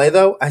doesn't play,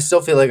 though, I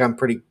still feel like I'm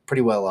pretty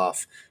well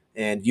off,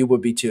 and you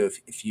would be too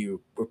if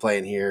you were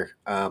playing here.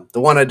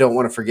 The one I don't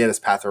want to forget is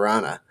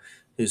Patharana,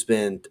 who's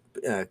been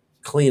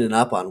cleaning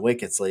up on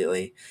wickets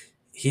lately.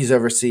 He's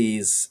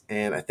overseas,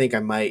 and I think I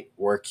might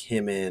work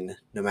him in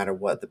no matter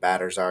what the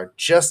batters are,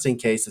 just in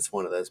case it's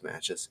one of those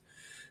matches.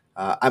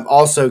 I'm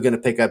also going to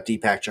pick up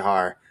Deepak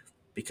Chahar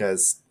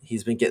because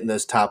he's been getting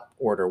those top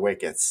order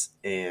wickets,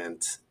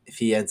 and if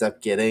he ends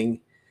up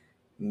getting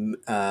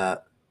uh,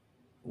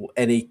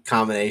 any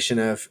combination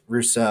of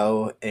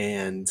Rousseau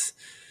and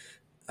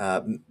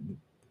uh,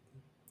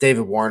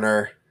 David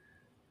Warner,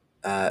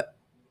 uh,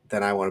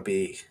 then I want to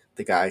be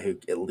the guy who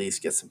at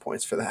least gets some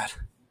points for that.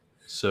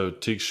 So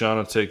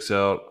Tixana takes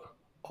out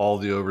all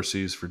the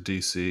overseas for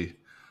DC,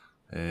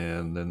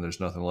 and then there's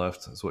nothing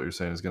left. That's what you're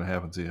saying is going to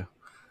happen to you.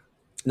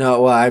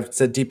 No, well, I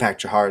said Deepak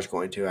Chahar is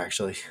going to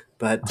actually,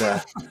 but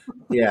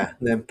yeah,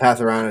 then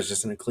Patharana is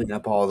just going to clean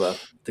up all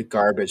the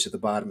garbage at the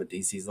bottom of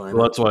DC's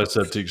Well, lineup. that's why I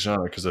said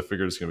Tixana because I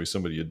figured it's going to be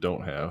somebody you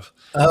don't have.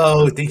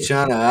 Oh,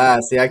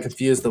 Deechana. See, I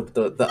confused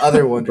the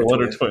other The Wonder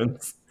Wonder Twin.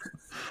 Twins.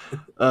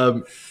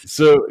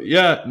 So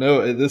yeah,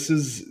 no, this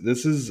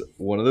is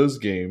one of those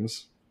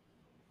games.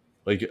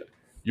 Like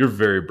you're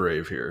very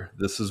brave here.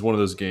 This is one of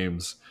those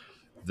games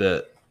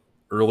that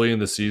early in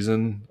the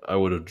season I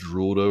would have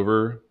drooled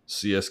over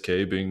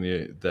CSK being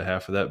the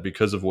half of that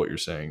because of what you're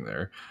saying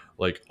there.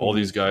 Like all Mm-hmm.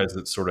 these guys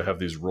that sort of have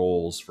these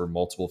roles for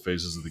multiple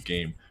phases of the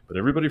game, but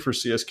everybody for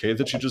CSK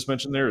that you just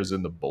mentioned there is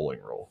in the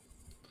bowling role.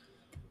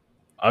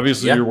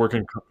 Obviously, Yeah. you're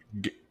working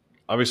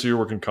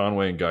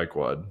Conway and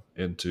Gaikwad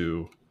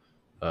into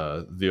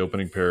the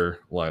opening pair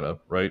lineup,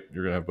 right?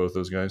 You're gonna have both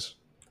those guys.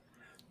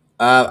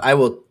 I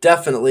will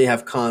definitely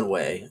have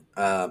Conway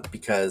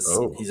because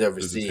Oh, he's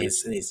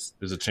overseas and he's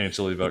there's a chance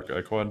to leave out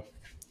Gaikwad.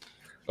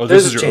 Oh,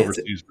 this there's a is your chance.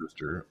 overseas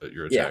booster that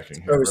you're Yeah,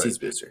 attacking here, right? overseas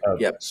booster.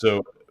 Yep.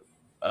 So,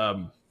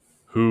 um,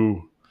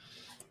 who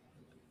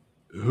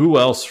who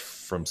else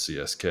from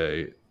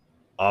CSK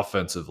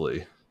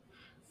offensively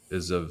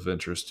is of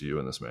interest to you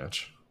in this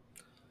match?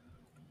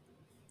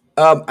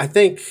 I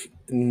think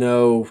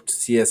no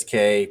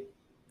CSK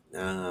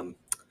um,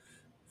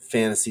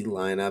 fantasy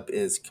lineup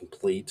is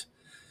complete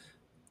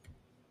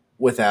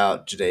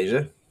without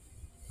Jadeja.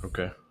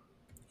 Okay,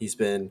 He's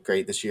been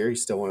great this year.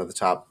 He's still one of the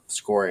top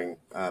scoring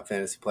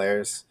fantasy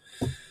players.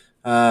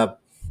 Uh,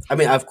 I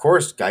mean, of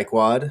course,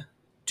 Gaikwad,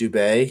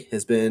 Dubé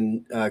has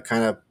been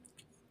kind of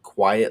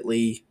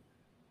quietly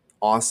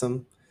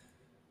awesome.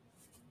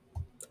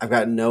 I've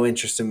got no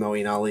interest in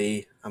Moeen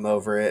Ali. I'm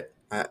over it.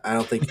 I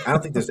don't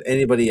think there's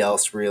anybody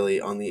else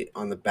really on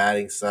the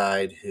batting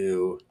side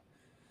who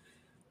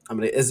I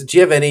mean do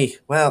you have any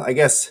well, I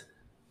guess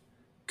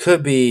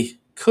could be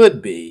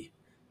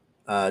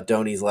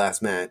Dhoni's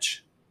last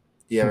match.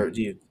 Do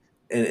you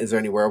and is there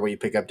anywhere where you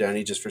pick up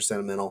Dhoni just for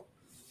sentimental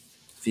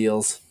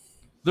feels?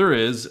 there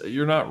is.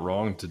 You're not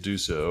wrong to do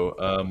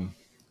so.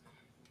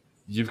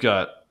 You've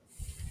got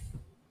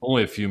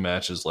only a few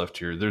matches left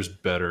here. There's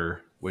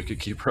better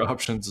wicketkeeper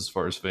options as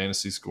far as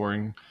fantasy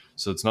scoring,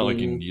 so it's not like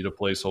you Mm-hmm. need a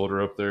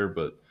placeholder up there,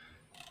 but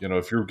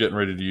if you're getting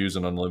ready to use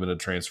an unlimited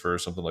transfer or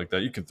something like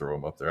that, you can throw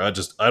him up there. I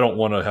don't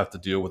want to have to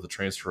deal with a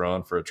transfer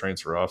on for a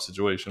transfer off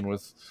situation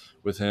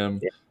with him.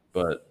 Yeah.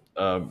 But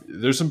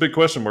there's some big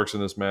question marks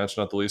in this match,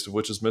 not the least of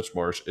which is Mitch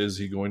Marsh. Is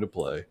he going to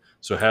play?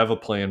 So have a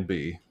plan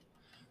B,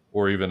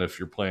 or even if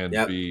your plan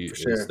Yep, B for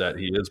is sure. that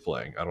he is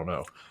playing, I don't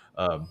know.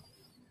 Um,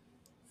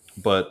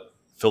 but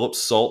Philip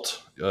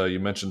Salt, you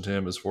mentioned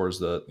him as far as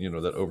that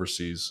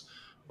overseas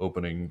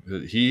opening.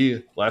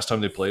 He last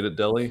time they played at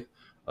Delhi,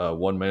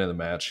 one man of the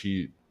match.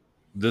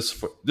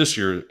 This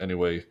year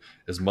anyway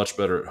is much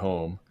better at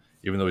home,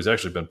 even though he's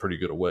actually been pretty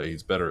good away.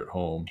 He's better at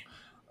home.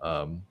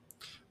 Um,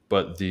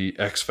 but the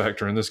X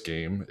factor in this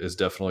game is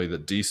definitely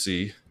that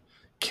DC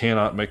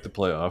cannot make the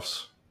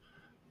playoffs,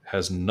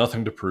 has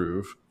nothing to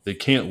prove. They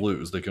can't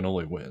lose, they can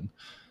only win.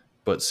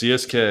 But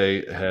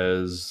CSK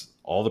has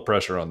all the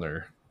pressure on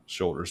their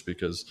shoulders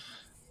because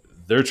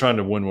they're trying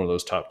to win one of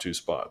those top two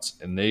spots,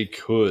 and they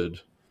could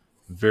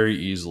very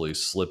easily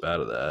slip out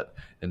of that.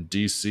 And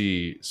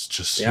DC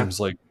just Yeah. seems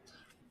like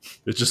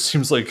it just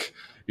seems like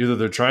either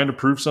they're trying to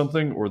prove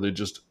something or they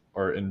just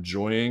are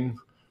enjoying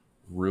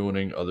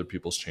ruining other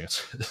people's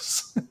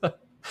chances. I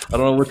don't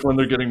know which one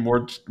they're getting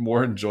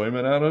more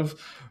enjoyment out of,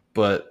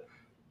 but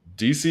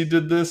DC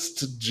did this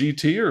to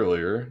GT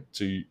earlier,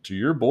 to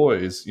your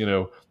boys. You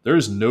know, there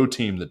is no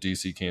team that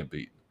DC can't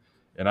beat,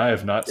 and I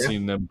have not Yeah.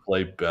 seen them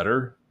play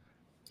better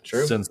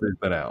True. since they've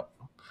been out.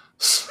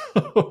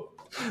 So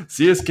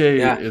CSK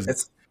Yeah, is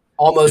it's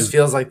almost is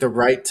feels like the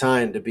right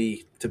time to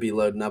be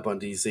loading up on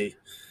DC.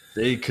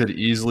 they could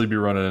easily be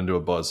running into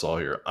a buzzsaw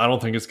here. I don't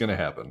think it's going to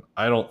happen.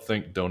 I don't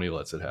think Donny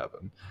lets it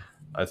happen.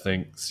 I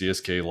think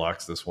CSK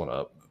locks this one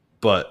up,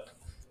 but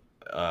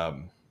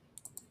um,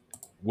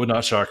 would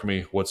not shock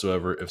me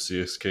whatsoever if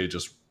CSK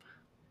just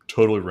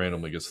totally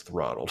randomly gets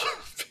throttled.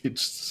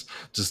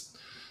 Just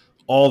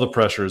all the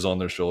pressure is on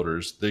their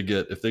shoulders.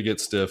 If they get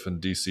stiff and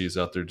DC is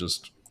out there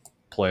just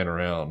playing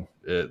around,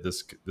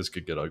 this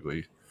could get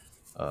ugly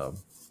um,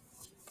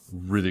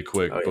 really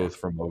quick, Oh yeah. both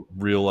from a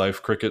real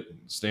life cricket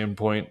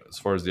standpoint as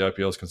far as the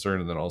IPL is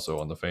concerned, and then also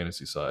on the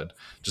fantasy side,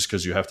 just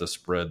because you have to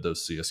spread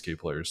those CSK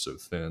players so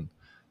thin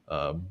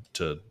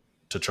to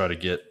try to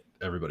get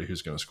everybody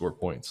who's going to score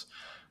points.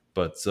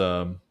 But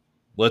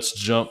let's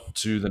jump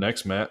to the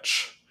next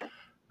match.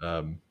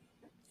 Um,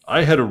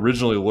 I had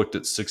originally looked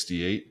at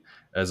 68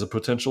 as a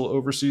potential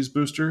overseas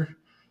booster,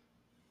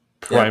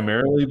 Yeah.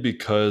 primarily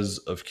because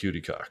of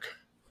Cutie Cock.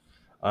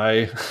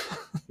 I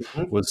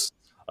Mhm. was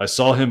I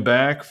saw him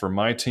back for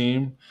my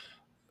team,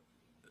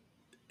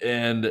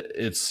 and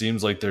it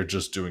seems like they're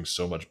just doing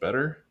so much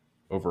better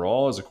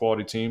overall as a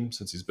quality team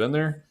since he's been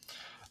there.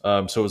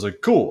 So it was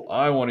like, cool,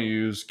 I want to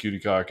use Cutie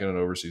Cock in an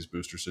overseas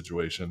booster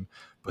situation.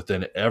 But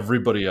then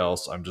everybody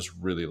else, I'm just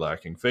really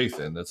lacking faith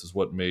in. This is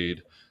what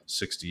made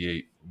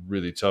 68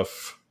 really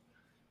tough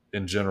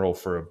in general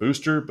for a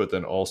booster, but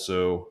then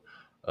also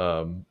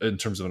in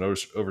terms of an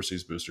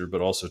overseas booster,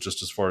 but also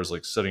just as far as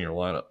like setting your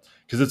lineup.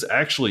 Because it's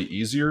actually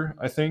easier,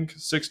 I think,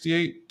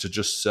 68 to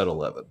just set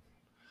 11.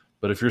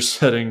 But if you're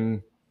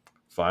setting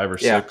five or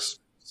Yeah. six,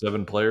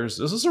 seven players,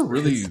 this is a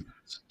really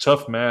It's,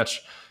 tough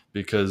match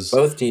because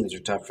both teams are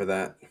tough for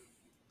that.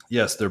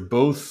 yes, they're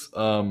both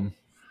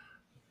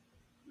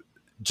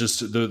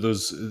just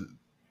those.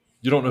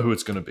 You don't know who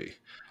it's going to be.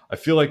 I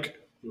feel like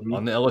Mhm.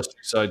 on the LSG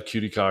side,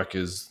 Cutie Cock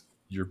is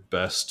your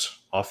best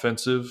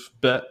offensive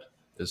bet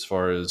as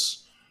far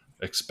as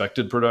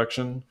expected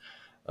production.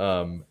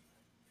 Um,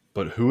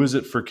 but who is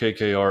it for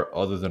KKR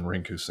other than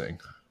Rinku Singh?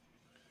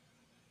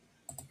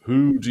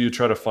 Who do you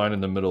try to find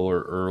in the middle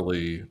or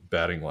early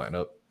batting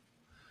lineup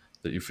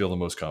that you feel the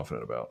most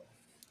confident about?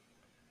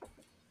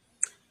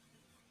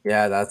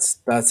 Yeah, that's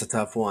a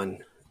tough one.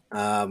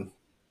 Um,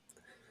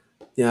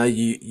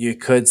 you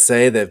could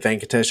say that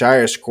Venkatesh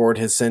Iyer scored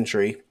his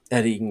century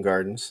at Eden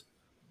Gardens.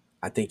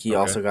 I think he Okay.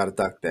 also got a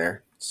duck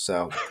there.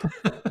 So,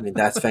 I mean,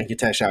 that's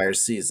Venkatesh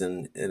Iyer's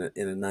season in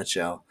a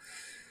nutshell.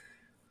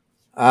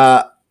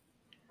 Uh,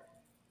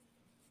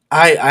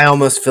 I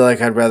almost feel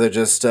like I'd rather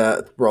just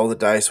roll the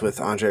dice with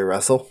Andre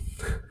Russell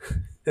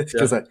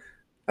because Yeah.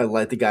 I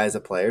like the guy as a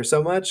player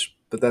so much,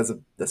 but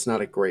that's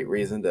not a great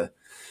reason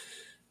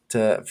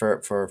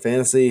for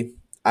fantasy.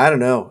 I don't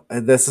know.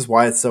 And this is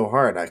why it's so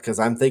hard because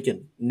I'm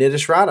thinking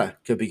Nitish Rada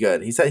could be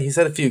good. He's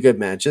had a few good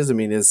matches. I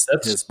mean, his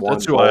That's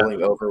one who I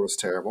bowling over was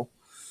terrible.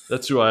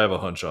 that's who I have a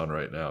hunch on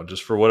right now.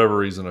 Just for whatever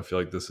reason, I feel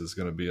like this is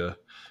going to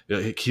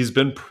be he's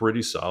been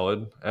pretty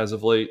solid as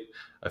of late.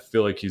 I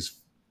feel like he's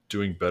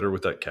doing better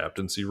with that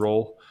captaincy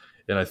role.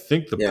 And I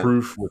think the Yeah,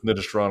 proof with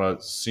Nitish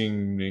Rana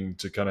seeming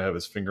to kind of have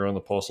his finger on the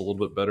pulse a little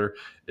bit better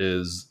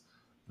is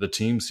the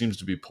team seems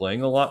to be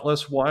playing a lot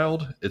less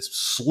wild. It's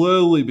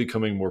slowly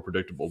becoming more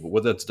predictable. But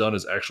what that's done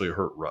is actually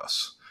hurt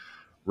Russ.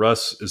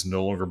 Russ is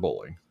no longer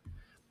bowling.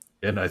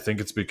 And I think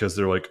it's because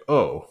they're like,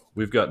 oh,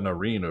 we've got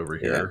Nareen over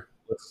yeah, here.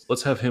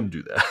 Let's have him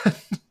do that.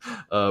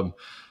 um,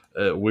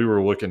 we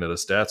were looking at a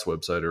stats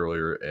website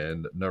earlier,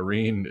 and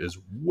Nareen is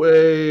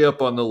way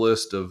up on the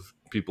list of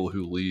people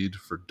who lead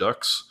for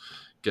Ducks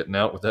getting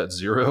out with that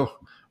zero.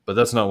 But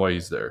that's not why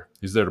he's there.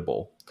 He's there to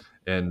bowl,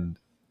 and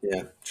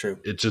yeah. True.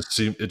 it just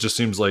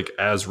seems like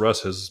as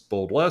Russ has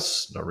bowled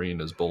less, Nareen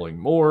is bowling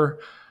more,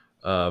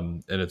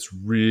 and it's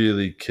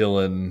really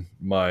killing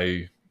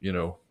my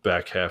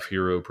back half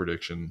hero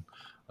prediction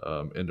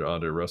into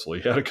Andre Russell.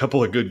 He had a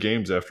couple of good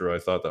games after I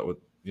thought that would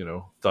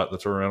thought the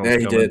turnaround was Yeah,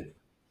 he coming, did.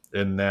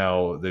 and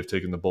now they've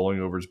taken the bowling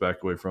overs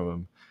back away from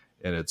him,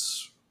 and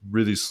it's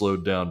really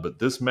slowed down. But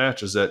this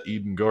match is at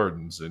Eden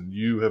Gardens, and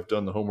you have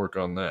done the homework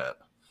on that.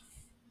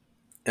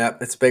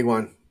 Yep, it's a big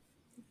one.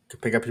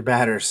 Pick up your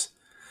batters.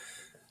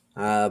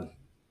 Uh,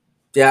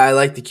 yeah, I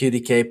like the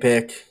QDK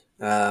pick.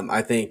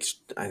 I think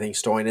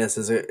Stoinis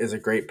is a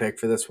great pick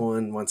for this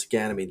one. Once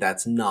again, I mean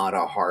that's not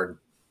a hard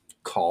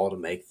call to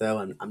make though,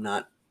 and I'm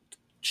not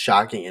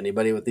shocking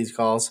anybody with these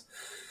calls.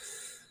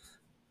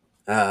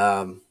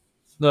 Um,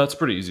 No, that's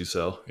pretty easy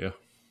sell. Yeah.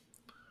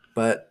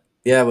 but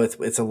yeah,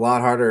 with it's a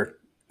lot harder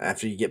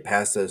after you get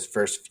past those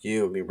first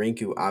few. I mean,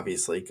 Rinku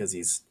obviously because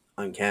he's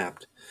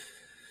uncapped.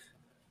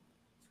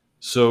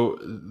 So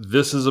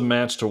this is a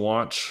match to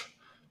watch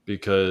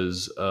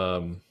because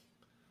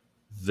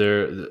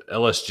their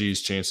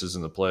LSG's chances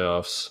in the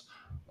playoffs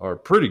are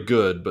pretty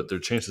good, but their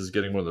chances of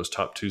getting one of those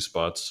top two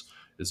spots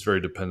is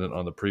very dependent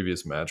on the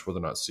previous match, whether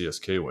or not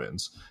CSK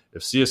wins.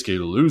 If CSK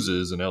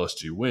loses and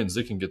LSG wins,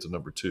 they can get to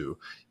number two.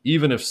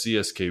 Even if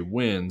CSK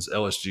wins,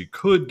 LSG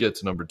could get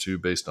to number two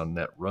based on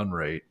net run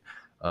rate,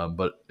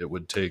 but it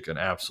would take an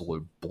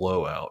absolute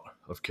blowout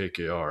of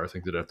KKR. I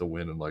think they'd have to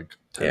win in like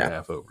 10 and a Yeah,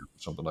 half over,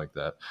 something like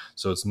that.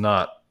 So it's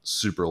not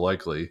super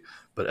likely.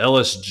 But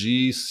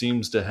LSG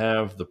seems to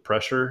have the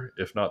pressure,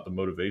 if not the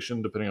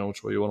motivation, depending on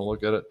which way you want to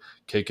look at it.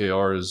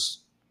 KKR is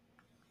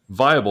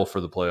viable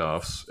for the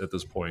playoffs at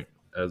this point,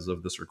 as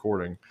of this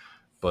recording,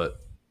 but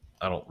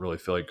I don't really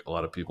feel like a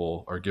lot of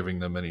people are giving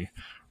them any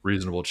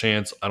reasonable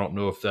chance. I don't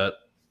know if that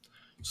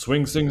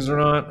swings things or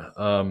not,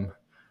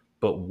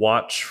 but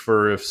watch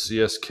for if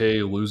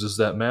CSK loses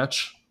that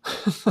match,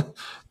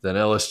 then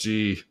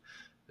LSG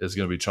is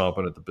going to be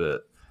chomping at the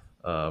bit.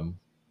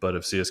 But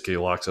if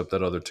CSK locks up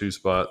that other two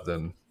spot,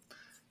 then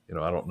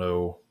I don't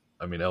know.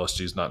 I mean,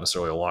 LSG is not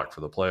necessarily a lock for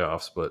the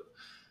playoffs, but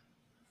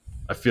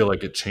I feel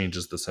like it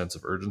changes the sense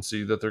of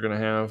urgency that they're going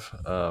to have,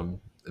 and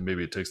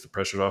maybe it takes the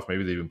pressure off.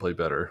 Maybe they even play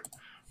better.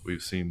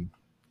 We've seen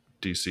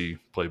DC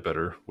play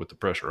better with the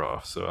pressure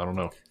off, so I don't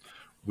know.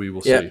 We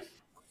will yeah. see.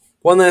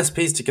 One last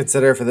piece to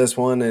consider for this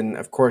one, and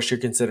of course you're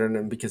considering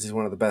him because he's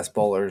one of the best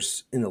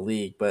bowlers in the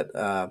league. But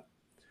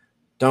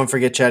don't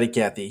forget Chatty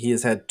Cathy. He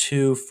has had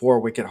 2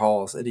 4-wicket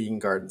hauls at Eden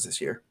Gardens this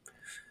year.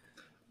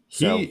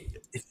 So He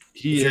if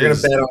he you're going to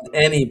is bet on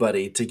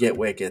anybody to get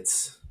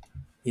wickets,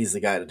 he's the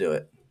guy to do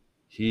it.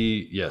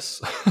 he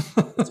yes.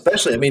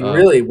 Especially, I mean, uh,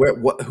 really,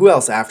 who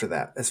else after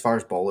that as far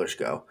as bowlers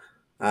go?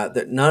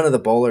 None of the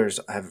bowlers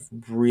have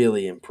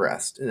really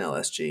impressed in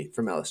LSG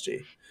from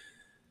LSG.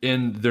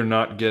 and they're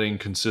not getting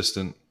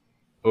consistent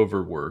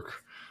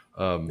overwork.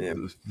 Yeah.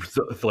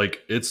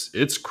 Like it's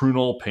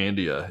Krunal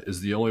Pandya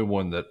is the only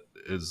one that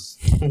is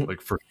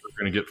like for sure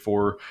going to get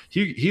four.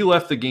 He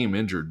left the game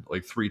injured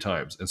like 3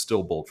 times and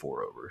still bowled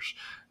 4 overs.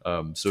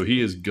 So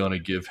he is going to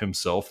give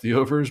himself the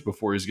overs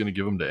before he's going to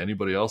give them to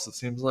anybody else. It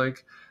seems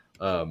like.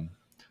 Um,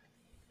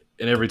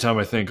 and every time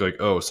I think like,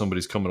 oh,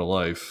 somebody's coming to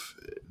life,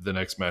 the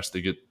next match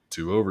they get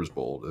 2 overs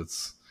bowled.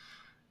 It's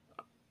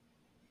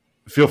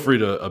feel free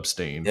to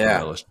abstain from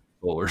Yeah. LSU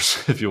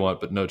bowlers if you want,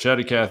 but no,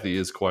 Chatty Cathy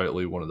is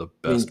quietly one of the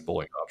I mean, best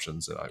bowling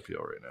options in IPL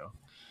right now.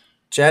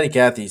 Chatty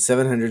Cathy,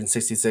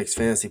 766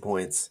 fantasy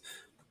points.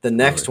 The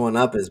next Really, one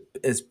up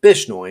is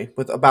Bishnoi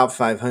with about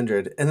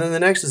 500, and then the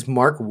next is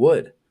Mark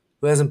Wood,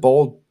 who hasn't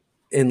bowled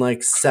in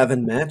like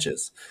 7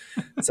 matches.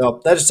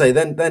 So that just say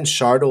then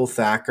Shardul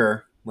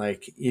Thacker,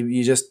 like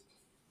you just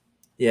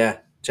yeah,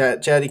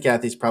 Chatty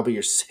Cathy's probably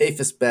your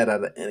safest bet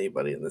out of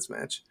anybody in this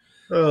match.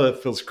 oh,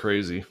 that feels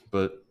crazy,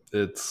 but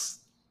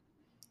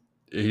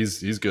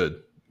he's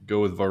good.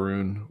 Go with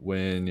Varun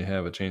when you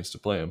have a chance to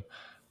play him.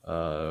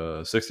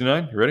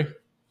 69, you ready?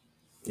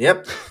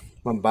 Yep,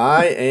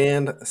 Mumbai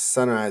and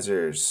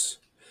Sunrisers,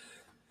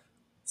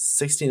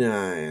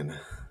 69.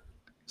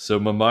 So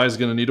Mumbai is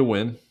going to need a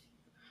win.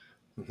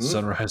 Mm-hmm.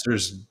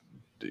 Sunrisers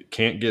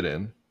can't get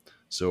in,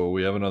 so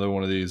we have another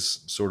one of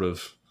these sort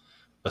of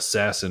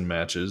assassin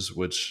matches,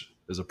 which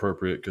is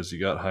appropriate because you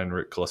got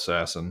Heinrich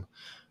Klassassin.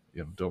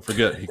 Don't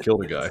forget he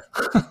killed a guy,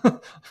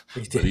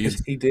 He but did.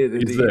 He did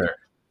he's indeed. there.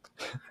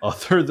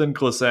 Other than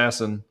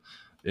Klassassin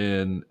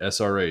in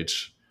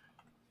SRH,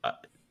 I,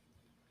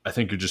 I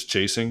think you're just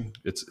chasing.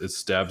 It's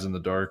stabs in the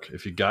dark.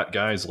 If you got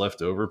guys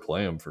left over,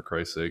 play them for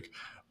Christ's sake.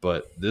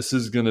 But this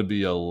is going to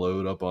be a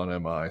load up on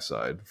MI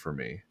side for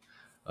me.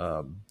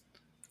 Um,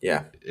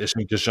 Yeah,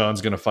 Ishant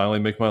Kishan's going to finally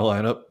make my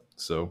lineup.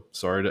 So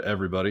sorry to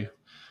everybody.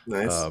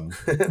 nice. Um,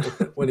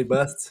 When he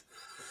busts.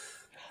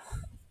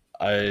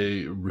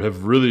 I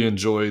have really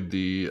enjoyed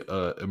the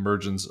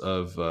emergence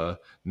of Nihal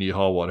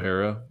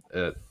Wadhera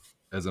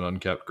as an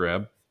uncapped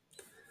grab.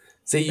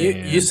 See, you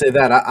And say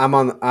that I'm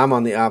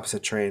on the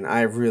opposite train.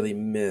 I really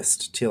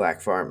missed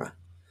Tilak Pharma.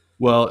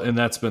 well, and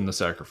that's been the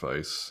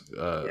sacrifice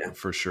Yeah,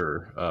 for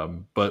sure.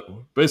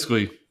 But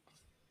basically,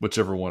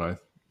 whichever one I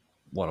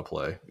want to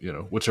play,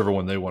 whichever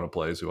one they want to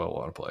play is who I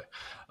want to play.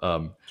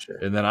 Um, sure.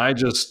 and then I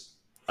just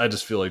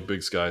feel like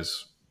Big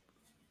Sky's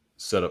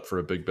set up for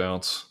a big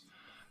bounce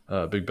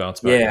back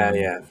Yeah,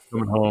 coming yeah.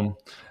 coming home.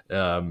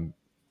 Um,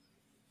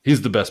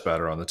 he's the best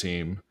batter on the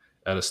team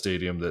at a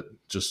stadium that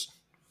just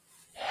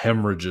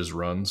hemorrhages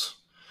runs.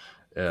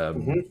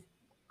 Um, Hmm.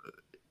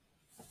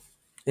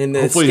 In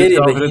the hopefully his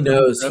stadium that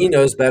confidence. he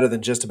knows better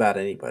than just about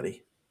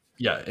anybody.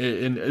 Yeah,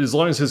 and as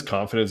long as his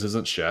confidence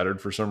isn't shattered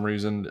for some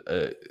reason,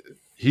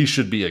 he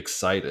should be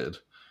excited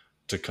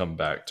to come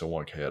back to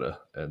Wankheda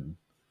and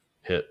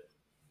hit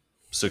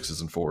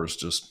sixes and fours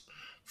just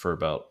for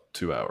about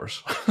 2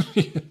 hours.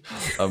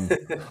 I'm,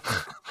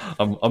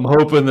 I'm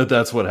hoping that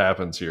that's what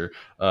happens here.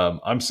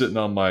 I'm sitting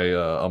on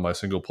my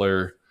single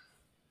player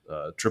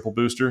triple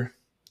booster,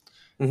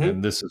 Mm-hmm.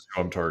 and this is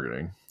who I'm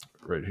targeting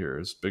right here.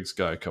 Is Big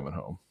Sky coming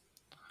home?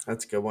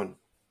 That's a good one.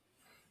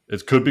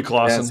 It could be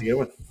Yeah, that's a Clausen. good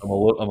one. I'm a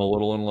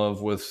little in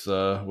love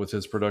with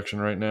his production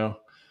right now,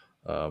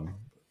 um,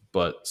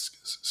 but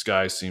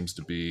Sky seems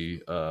to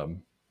be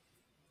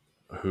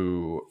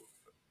who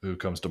who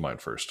comes to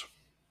mind first.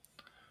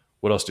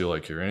 What else do you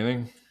like here?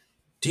 Anything?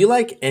 Do you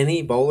like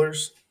any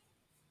bowlers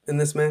in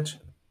this match?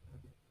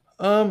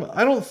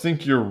 I don't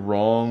think you're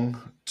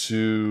wrong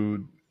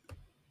to,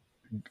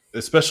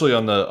 especially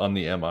on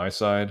the MI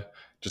side,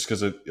 just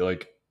because it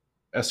like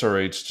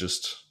SRH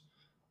just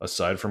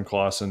aside from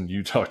Clausen,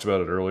 you talked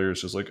about it earlier.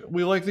 It's just like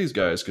we like these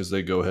guys because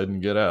they go ahead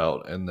and get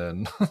out, and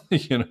then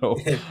you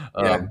know, Yeah,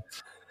 um,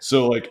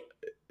 so like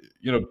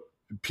you know,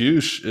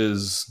 Push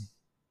is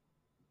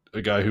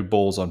a guy who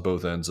bowls on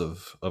both ends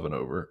of an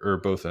over or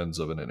both ends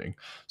of an inning.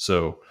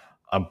 So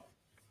I'm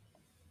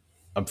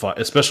I'm fine,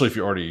 especially if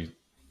you already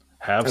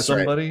have that's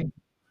right. somebody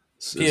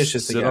Piyush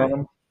is the sit on guy.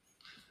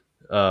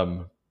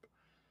 them.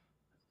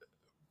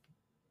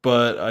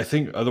 But I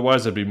think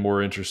otherwise I'd be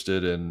more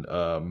interested in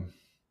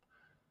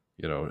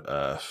you know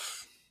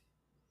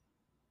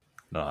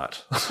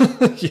not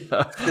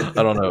yeah,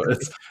 I don't know,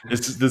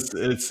 it's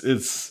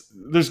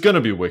there's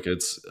gonna be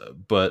wickets,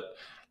 but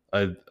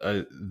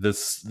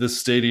this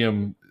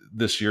stadium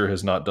this year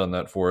has not done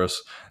that for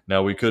us.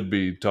 Now we could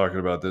be talking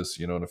about this,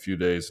 you know, in a few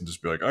days and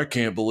just be like, I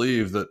can't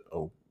believe that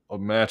a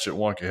match at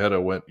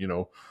Wankheda went, you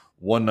know,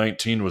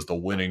 119 was the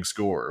winning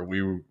score.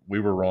 We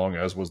were wrong,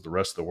 as was the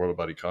rest of the world,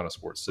 about Econo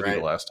Sports City the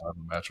Right. last time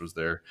the match was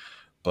there.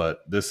 But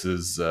this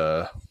is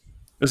a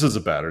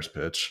batter's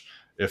pitch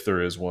if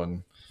there is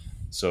one.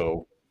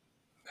 So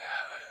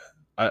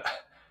I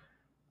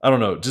I don't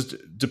know. Just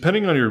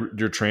depending on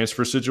your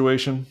transfer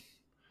situation,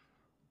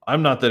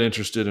 I'm not that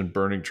interested in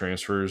burning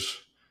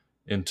transfers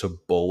into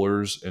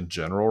bowlers in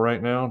general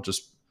right now.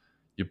 Just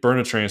you burn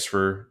a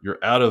transfer,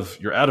 you're out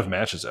of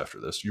matches after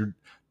this. You're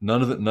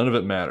none of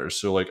it matters.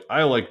 So like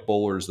I like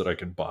bowlers that I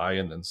can buy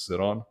and then sit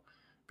on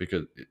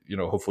because you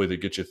know hopefully they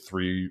get you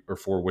 3 or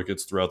 4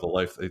 wickets throughout the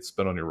life they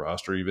spend on your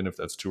roster, even if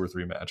that's 2 or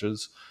 3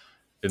 matches.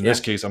 In this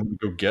Yeah, case, I'm going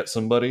to go get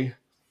somebody.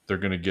 They're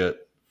going to get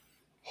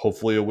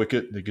hopefully a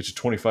wicket. They get you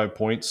 25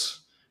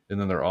 points and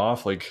then they're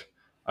off. Like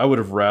I would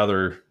have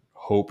rather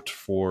hoped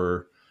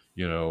for,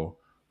 you know,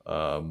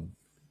 um,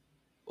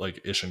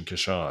 like Ishan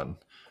Kishan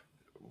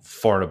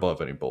far and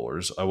above any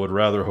bowlers. I would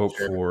rather hope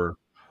sure. for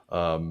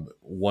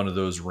one of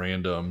those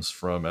randoms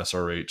from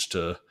SRH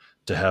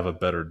to have a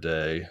better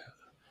day,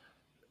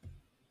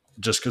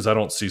 just because I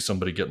don't see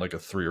somebody getting like a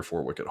 3 or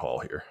 4 wicket haul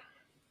here.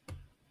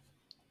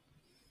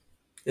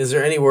 Is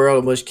there any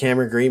world in which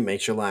Cameron Green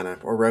makes your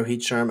lineup or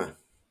Rohit Sharma?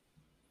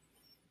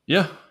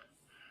 Yeah.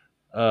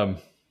 Um,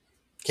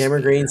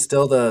 Cameron Green's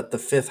still the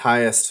fifth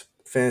highest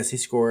fantasy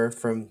scorer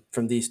from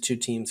these two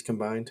teams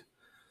combined.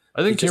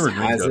 I He think just Cameron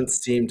Green's got, hasn't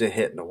seemed to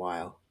hit in a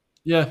while.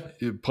 yeah,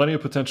 plenty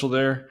of potential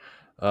there.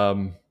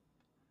 Um,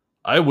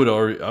 I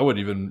would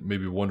even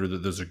maybe wonder that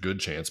there's a good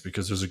chance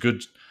because there's a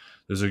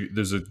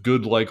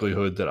good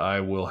likelihood that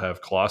I will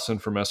have Clausen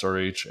from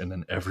SRH and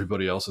then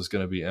everybody else is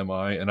going to be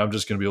MI and I'm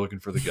just going to be looking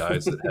for the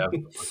guys that have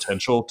the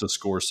potential to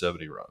score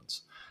 70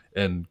 runs.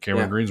 And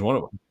Cameron Yeah, Green's one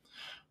of them.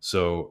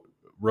 So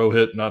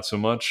Rohit not so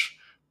much,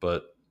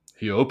 but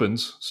he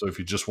opens. So if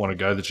you just want a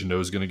guy that you know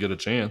is going to get a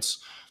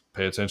chance,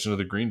 pay attention to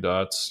the green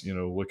dots, you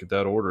know, look at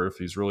that order. If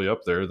he's really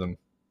up there, then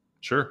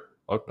sure,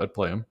 I'd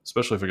play him,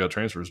 especially if I got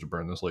transfers to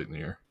burn this late in the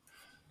year.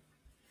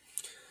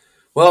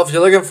 well, if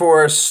you're looking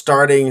for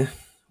starting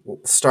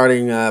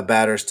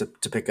batters to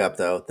pick up,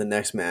 though, the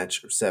next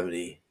match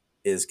 70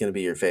 is going to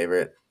be your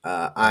favorite.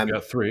 I've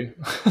got three.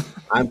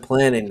 I'm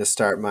planning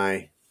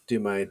to do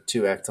my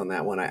 2x on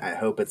that one. I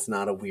hope it's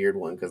not a weird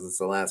one because it's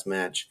the last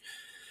match.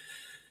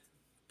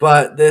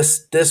 But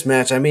this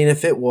match, I mean,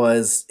 if it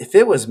was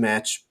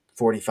match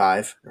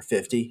 45 or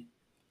 50,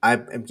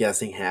 I'm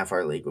guessing half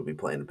our league would be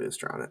playing a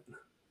booster on it.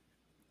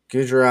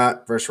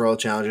 Gujarat versus Royal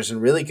Challengers,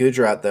 and really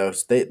Gujarat though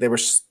they were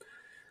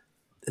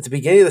at the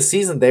beginning of the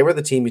season they were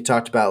the team you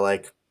talked about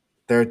like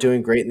they're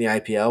doing great in the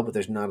IPL, but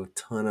there's not a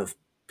ton of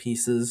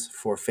pieces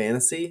for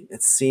fantasy.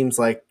 It seems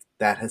like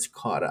that has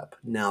caught up.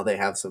 Now they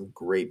have some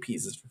great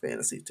pieces for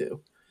fantasy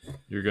too.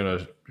 You're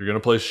gonna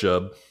play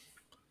Shub.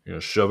 You're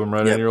gonna shove him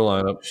right in Yep, your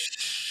lineup.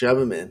 shove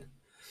them in.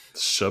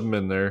 Shove him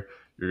in there.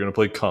 You're gonna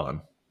play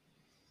Khan.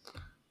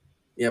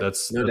 Yep,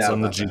 no That's doubt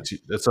on the about that.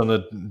 GT. That's on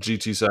the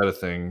GT side of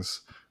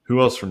things. Who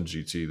else from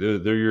GT?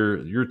 They're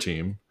your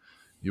team.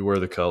 You wear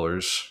the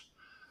colors.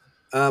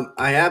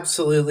 I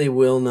absolutely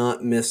will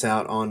not miss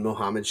out on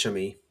Mohammed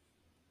Shami.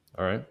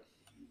 All right.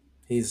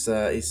 He's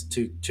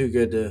too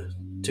good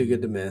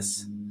to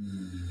miss.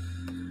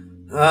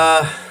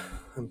 Uh,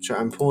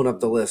 I'm pulling up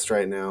the list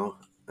right now.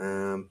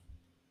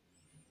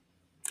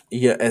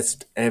 Yeah,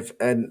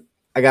 and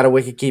I got a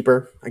wicket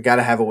keeper. I got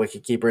to have a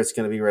wicket keeper. It's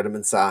going to be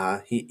Redmond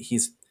Saha.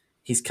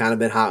 He's kind of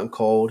been hot and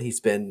cold. He's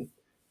been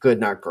good,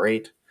 not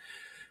great,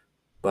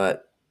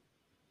 but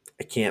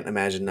I can't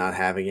imagine not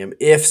having him.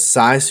 If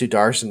Sai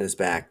Sudarshan is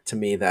back, to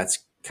me, that's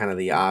kind of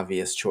the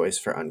obvious choice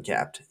for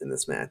uncapped in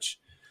this match.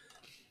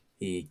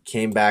 He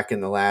came back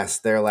in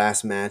their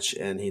last match,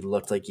 and he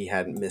looked like he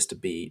hadn't missed a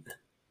beat.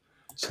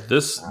 So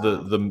this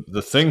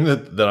the thing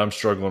that I'm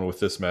struggling with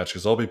this match,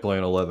 because I'll be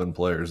playing 11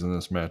 players in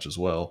this match as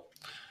well,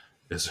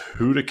 is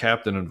who to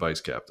captain and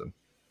vice captain.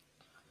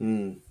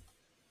 Hmm.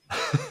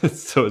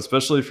 So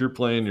especially if you're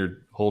playing your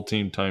whole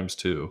team times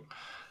two,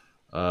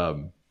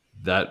 um,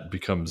 that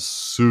becomes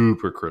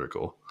super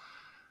critical.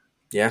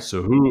 Yeah,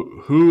 So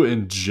who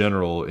in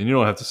general, and you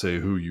don't have to say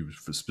who you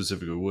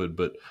specifically would,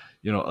 but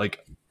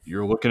like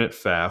you're looking at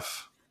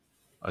Faf,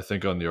 I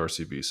think on the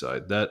RCB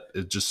side, that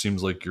it just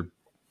seems like your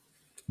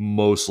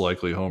most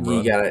likely home you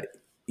run. gotta.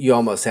 You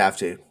almost have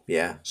to.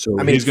 Yeah, So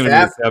I mean, he's going to be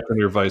your Faf. captain,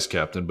 your vice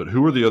captain. But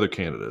who are the other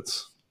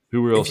candidates?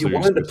 Who else are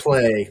you supposed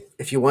to?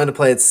 If you wanted to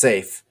play it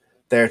safe,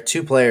 there are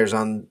two players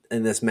on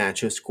in this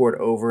match who have scored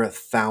over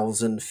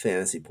 1,000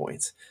 fantasy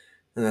points,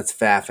 and that's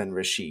Faf and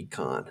Rashid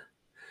Khan.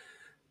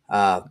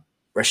 Uh,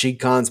 Rashid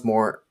Khan's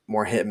more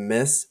hit and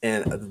miss,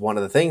 and one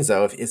of the things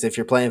though is if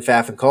you're playing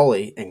Faf and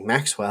Coley and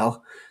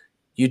Maxwell,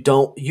 you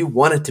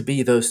want it to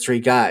be those three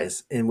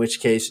guys. In which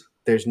case,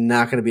 there's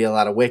not going to be a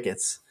lot of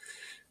wickets.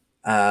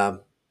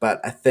 But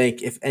I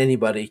think if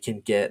anybody can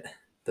get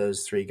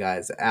those three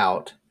guys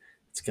out,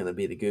 it's going to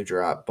be the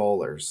Gujarat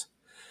bowlers.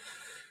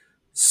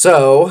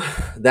 So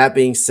that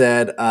being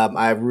said,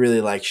 I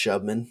really like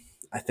Shubman.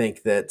 I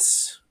think that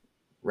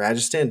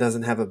Rajasthan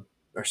doesn't have a,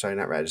 or sorry,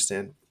 not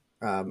Rajasthan.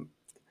 Um,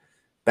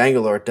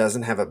 Bangalore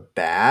doesn't have a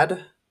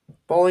bad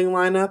bowling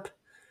lineup,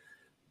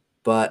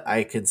 but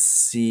I could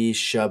see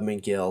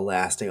Shubman Gill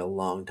lasting a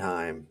long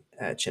time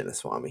at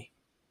Chinnaswamy.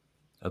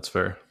 That's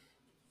fair.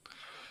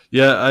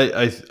 Yeah,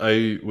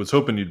 I was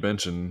hoping you'd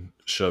mention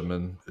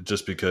Shubman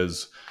just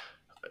because,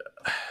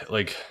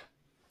 like,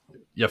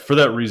 yeah, for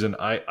that reason,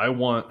 I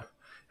want,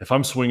 if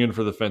I'm swinging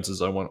for the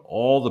fences, I want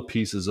all the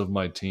pieces of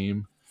my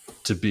team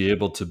to be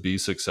able to be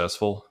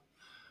successful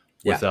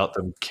Yeah. without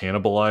them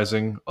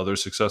cannibalizing other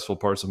successful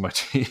parts of my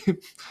team.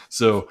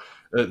 So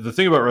the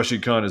thing about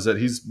Rashid Khan is that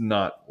he's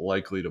not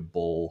likely to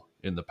bowl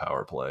in the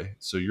power play.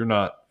 So you're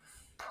not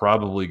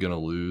probably going to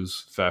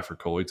lose Faf or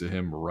Coley to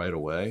him right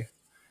away.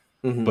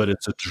 Hmm. But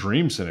it's a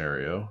dream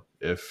scenario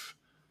if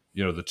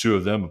the two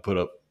of them put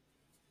up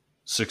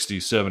 60,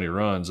 70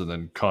 runs and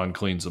then Khan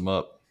cleans them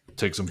up,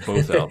 takes them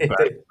both out back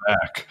to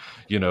back,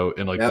 in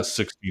like the Yep.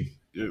 60,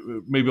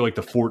 maybe like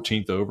the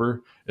 14th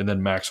over, and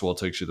then Maxwell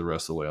takes you the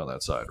rest of the way on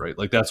that side, right?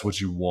 Like that's what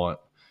you want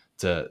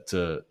to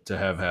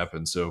have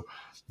happen. So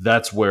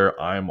that's where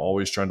I'm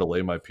always trying to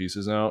lay my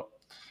pieces out.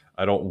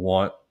 I don't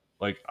want,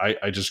 like,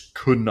 I just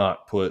could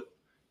not put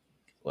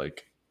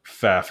like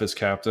Faf as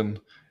captain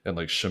and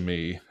like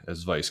Shami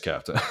as vice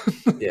captain.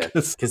 Yeah.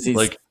 Because Because he's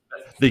like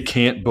they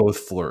can't both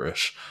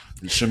flourish.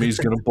 Shami's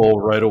gonna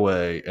bowl right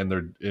away,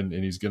 and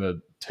he's gonna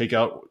take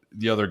out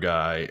the other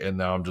guy, and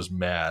now I'm just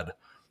mad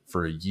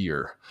for a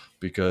year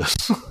because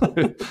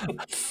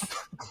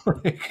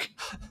like,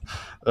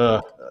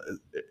 uh,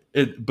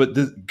 it. But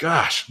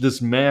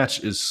this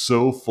match is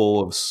so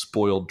full of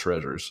spoiled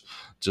treasures.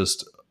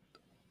 Just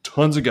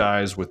tons of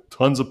guys with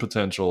tons of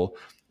potential,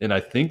 and I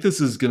think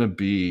this is gonna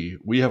be.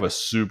 We have a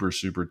super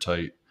super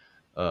tight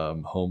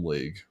home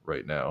league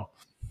right now.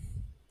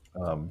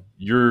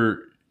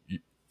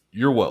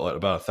 You're what,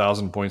 about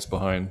 1,000 points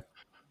behind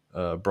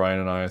Brian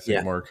and I think,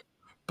 yeah. Mark,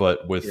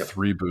 but with Yep.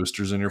 three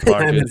boosters in your And I'm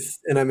pocket,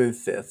 in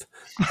fifth.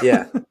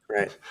 Yeah.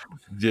 Right.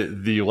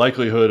 the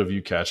likelihood of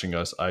you catching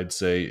us, I'd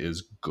say,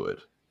 is good.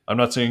 I'm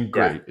not saying Yeah.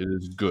 great. It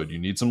is good. You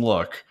need some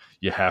luck.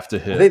 You have to I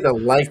think hit the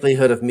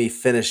likelihood of me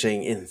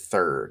finishing in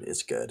third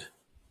is good.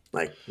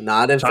 Like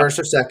not in top. first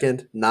or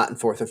second, not in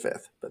fourth or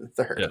fifth, but in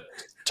Yeah, third.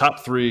 top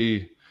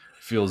three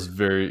feels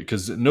very,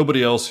 because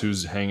nobody else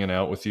who's hanging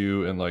out with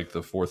you in like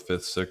the fourth,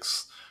 fifth,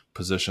 sixth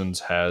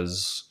positions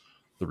has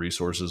the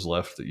resources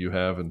left that you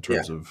have in Yeah.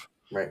 terms of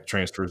Right.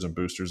 transfers and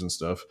boosters and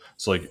stuff.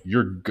 So like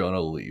you're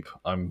gonna leap.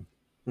 I'm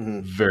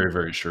Hmm. very,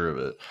 very sure of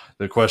it.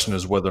 The question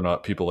is whether or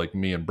not people like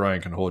me and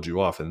Brian can hold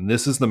you off. And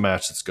this is the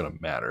match that's going to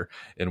matter.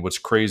 And what's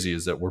crazy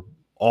is that we're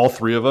all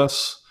three of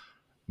us,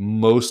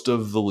 most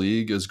of the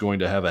league is going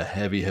to have a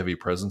heavy, heavy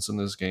presence in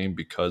this game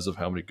because of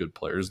how many good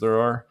players there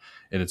are.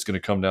 And it's going to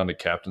come down to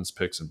captain's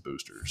picks and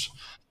boosters.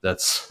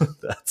 That's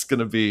that's going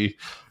to be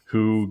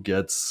who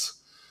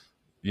gets,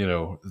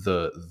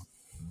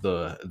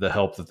 the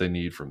help that they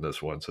need from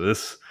this one. So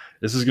this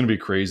is going to be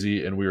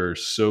crazy, and we are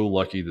so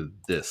lucky that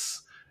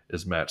this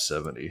is match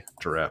 70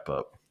 to wrap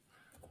up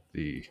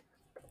the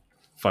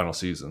final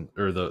season,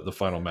 or the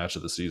final match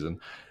of the season.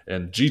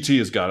 And GT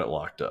has got it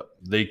locked up.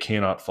 They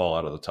cannot fall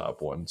out of the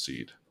top one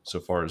seed, so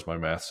far as my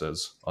math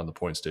says on the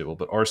points table.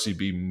 But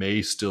RCB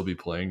may still be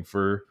playing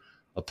for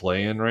a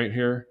play in right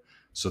here.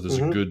 So there's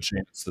a Hmm. good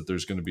chance that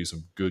there's going to be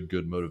some good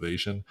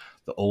motivation.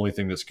 The only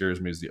thing that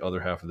scares me is the other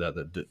half of that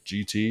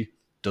GT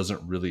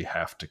doesn't really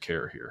have to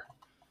care here.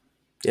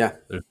 Yeah,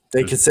 There-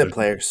 they could sit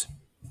players.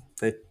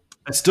 They,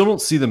 I still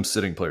don't see them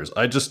sitting players.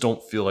 I just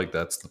don't feel like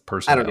that's the I don't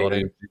personality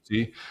either. of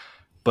GT.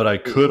 But I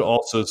could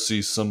also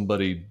see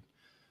somebody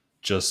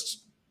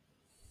just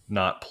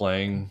not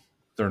playing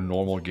their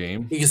normal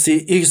game. You can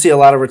see a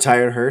lot of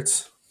retired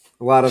Hurts,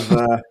 a lot of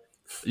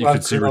You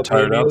could see Colonel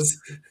retired out. Pandias.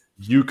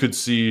 You could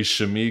see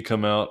Shami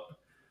come out,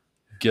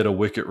 get a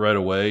wicket right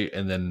away,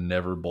 and then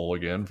never bowl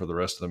again for the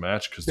rest of the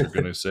match because they're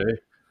going to say,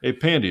 "Hey,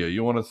 Pandya,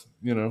 you want to,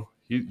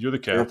 you're the Yeah,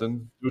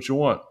 captain. Do what you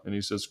want." And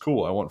he says,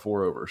 "Cool, I want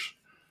 4 overs."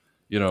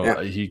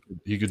 yeah. He could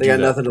They do got that.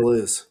 nothing to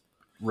lose.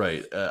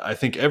 Right. I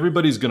think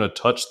everybody's going to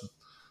touch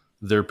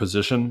their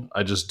position.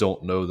 I just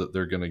don't know that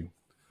they're going to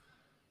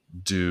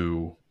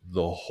do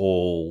the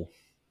whole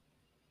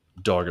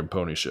dog and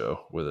pony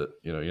show with it.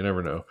 You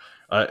never know.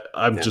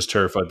 I'm Yeah, just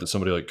terrified that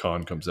somebody like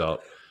Khan comes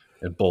out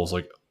and bowls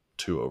like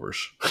 2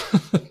 overs,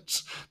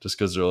 just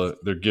because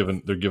they're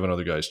giving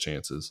other guys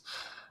chances.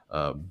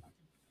 Um,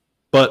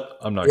 but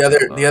I'm not the other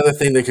counting on the it. other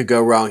thing that could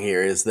go wrong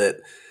here is that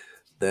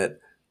that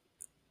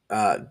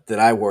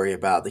I worry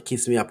about that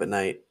keeps me up at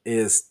night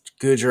is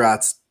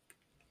Gujarat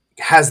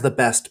has the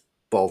best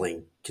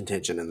bowling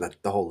contingent in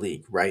the whole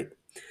league, right?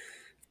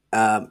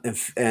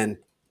 And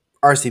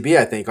RCB,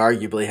 I think,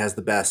 arguably has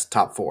the best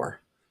top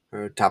four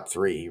or top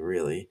three,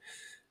 really.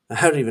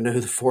 I don't even know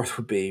who the fourth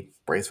would be.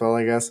 Bracewell,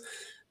 I guess.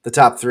 The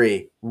top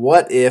three.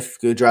 What if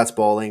Gujarat's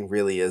bowling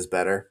really is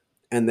better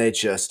and they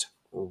just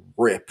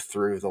rip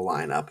through the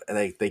lineup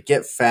and they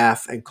get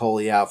Faf and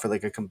Coley out for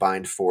like a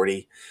combined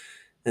 40,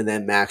 and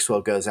then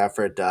Maxwell goes out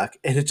for a duck,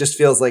 and it just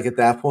feels like at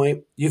that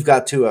point you've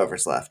got 2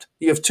 overs left.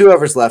 You have 2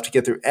 overs left to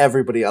get through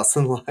everybody else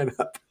in the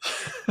lineup.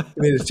 I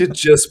mean, it should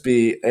just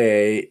be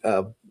a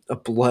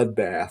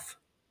bloodbath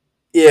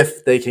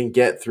if they can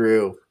get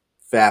through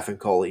Faf and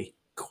Coley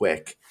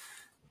quick.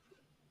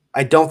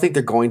 I don't think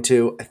they're going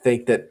to. I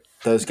think that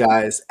those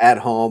guys at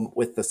home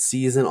with the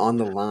season on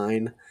the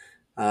line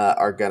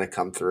are going to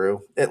come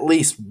through. At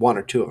least one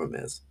or two of them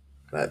is.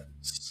 That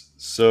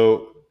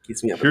So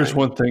keeps me up at here's night.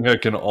 one thing I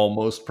can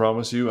almost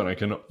promise you, and I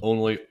can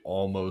only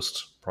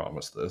almost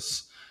promise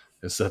this,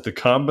 is that the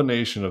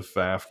combination of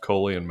Faf,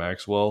 Coley, and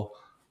Maxwell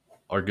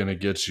are going to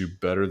get you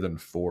better than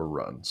 4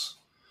 runs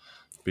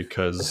So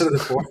because the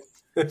four.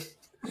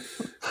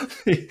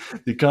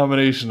 the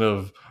combination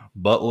of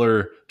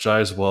Butler,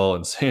 Jaiswal,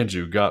 and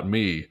Sanju got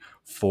me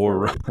 4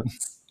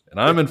 runs. And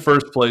I'm in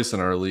first place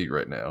in our league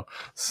right now.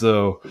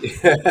 So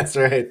Yeah, that's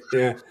right.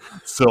 Yeah.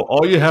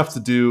 all you have to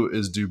do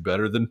is do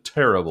better than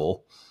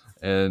terrible,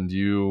 and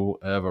you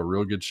have a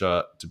real good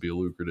shot to be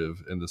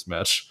lucrative in this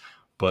match.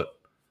 But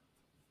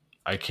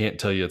I can't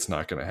tell you it's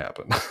not going to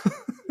happen.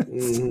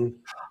 Hmm.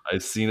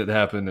 I've seen it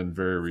happen in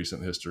very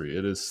recent history.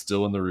 It is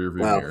still in the rearview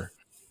Well, mirror.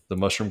 The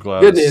mushroom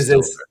cloud good is news still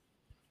is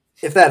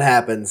if that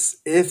happens,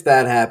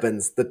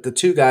 the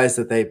two guys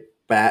that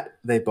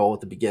they bowl at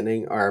the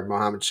beginning are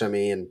Mohammad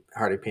Shami and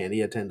Hardik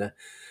Pandya tend to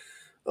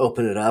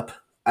open it up.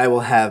 I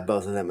will have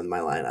both of them in my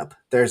lineup.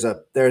 There's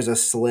a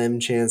slim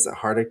chance that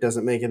Hardik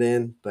doesn't make it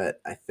in, but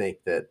I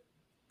think that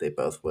they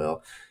both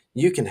will.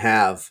 You can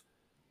have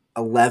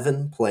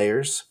 11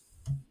 players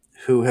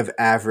who have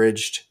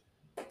averaged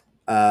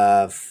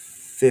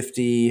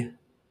 50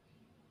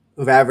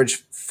 who've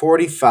averaged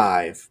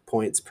 45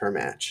 points per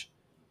match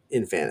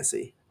in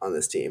fantasy on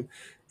this team.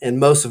 And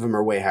most of them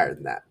are way higher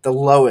than that. The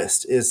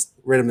lowest is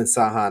Riddiman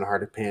Saha and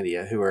Hardik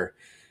Pandya, who are,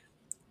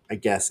 I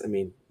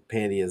mean,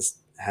 Pandya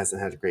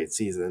hasn't had a great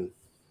season,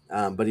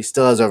 but he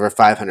still has over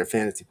 500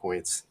 fantasy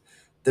points.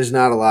 There's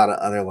not a lot of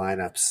other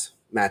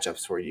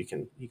matchups where you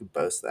can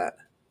boast that.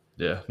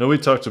 Yeah, no, we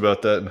talked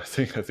about that, and I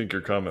think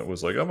your comment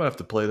was like, "I'm gonna have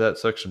to play that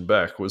section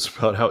back." Was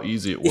about how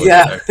easy it was to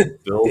Yeah, actually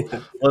build,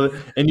 yeah,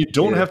 and you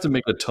don't yeah, have to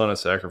make a ton of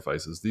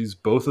sacrifices.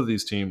 Both of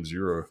these teams,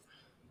 you're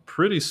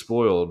pretty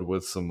spoiled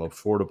with some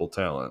affordable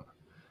talent,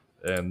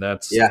 and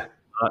that's yeah.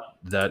 not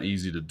that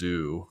easy to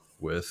do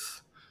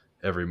with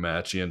every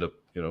match. You end up,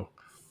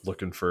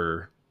 looking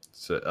for.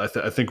 So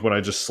I think when I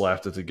just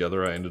slapped it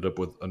together, I ended up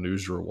with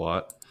Anuj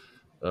Rawat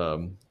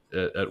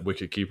at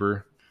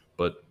wicketkeeper,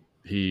 but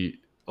he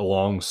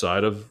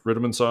alongside of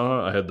Riddiman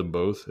Saha, I had them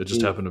both. It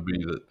just Mm. happened to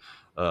be that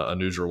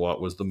Anuj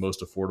Rawat was the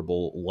most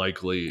affordable,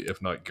 likely,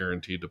 if not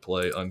guaranteed to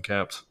play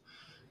uncapped,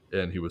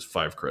 and he was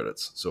 5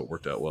 credits, so it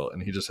worked out well.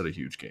 And he just had a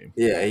huge game.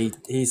 Yeah,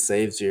 he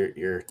saves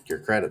your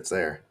credits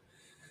there.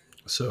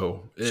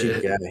 So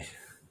Cheap guy.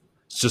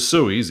 it's just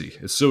so easy.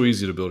 It's so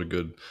easy to build a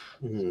good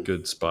Mhm.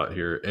 good spot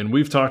here. And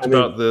we've talked I mean,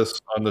 about this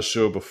on the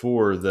show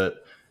before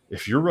that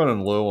if you're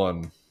running low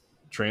on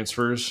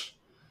transfers,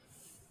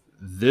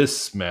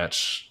 this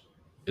match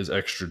is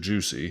extra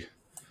juicy.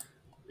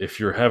 If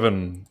you're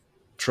having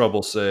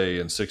trouble, say,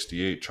 in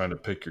 68 trying to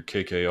pick your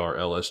KKR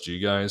LSG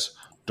guys,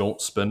 don't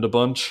spend a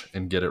bunch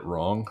and get it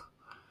wrong.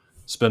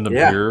 Spend them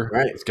yeah, here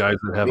right. with guys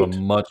that have a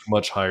Sweet. much,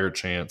 much higher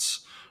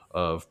chance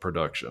of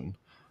production.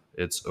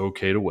 It's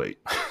okay to wait.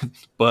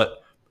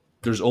 But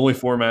there's only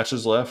 4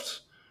 matches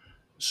left.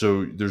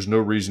 So there's no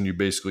reason you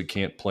basically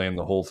can't plan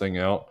the whole thing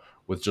out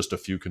with just a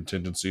few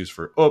contingencies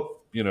for,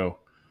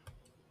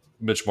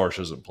 Mitch Marsh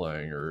isn't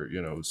playing, or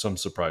some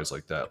surprise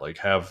like that. Like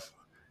have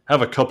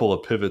a couple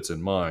of pivots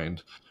in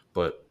mind,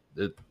 but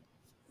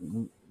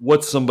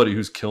what's somebody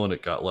who's killing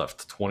it got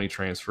left? 20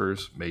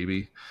 transfers,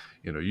 maybe.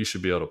 You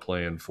should be able to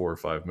play in 4 or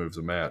 5 moves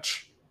a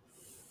match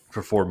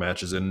for 4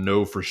 matches and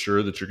know for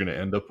sure that you're going to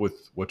end up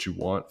with what you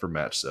want for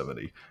match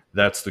 70.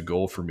 That's the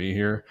goal for me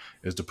here,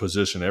 is to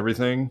position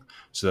everything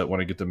so that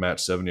when I get to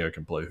match 70, I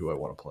can play who I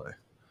want to play.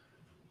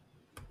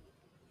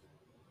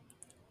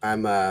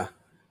 I'm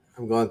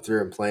going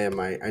through and playing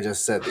my. I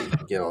just said that you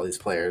can get all these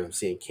players. I'm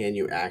seeing, can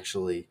you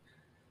actually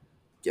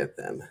get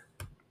them?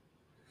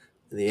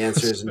 And the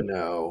answer is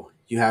no.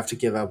 You have to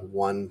give up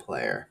one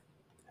player,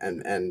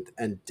 and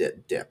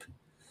dip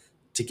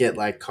to get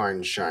like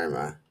Karn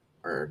Sharma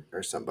or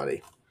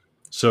somebody.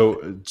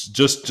 So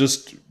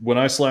just when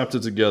I slapped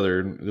it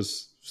together,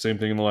 this same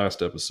thing in the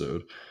last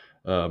episode,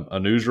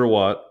 Anuj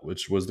Rawat,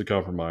 which was the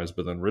compromise,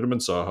 but then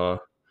Riddiman Saha,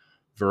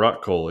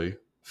 Virat Kohli,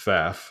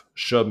 Faf,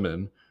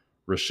 Shubman,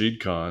 Rashid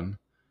Khan,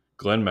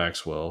 Glenn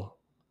Maxwell,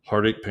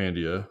 Hardik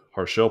Pandya,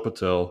 Harshal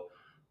Patel,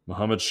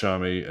 Mohammad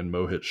Shami, and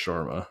Mohit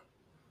Sharma.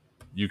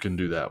 You can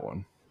do that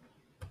one.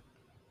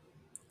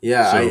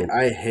 Yeah, So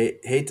I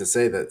hate to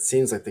say that. It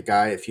seems like the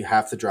guy, if you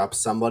have to drop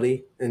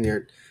somebody, and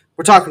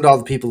we're talking to all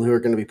the people who are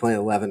going to be playing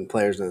 11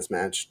 players in this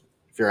match.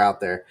 If you're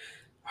out there,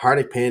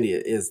 Hardik Pandya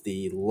is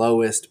the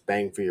lowest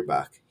bang for your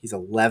buck. He's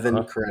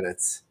 11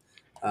 credits,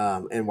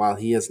 and while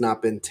he has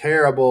not been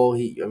terrible,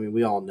 I mean,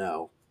 we all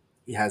know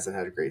he hasn't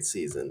had a great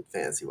season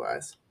fantasy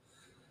wise.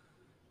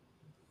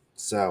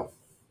 So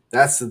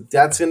that's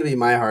going to be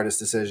my hardest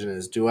decision: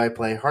 is do I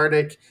play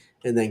Hardik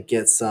and then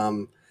get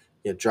some,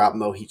 drop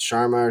Mohit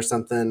Sharma or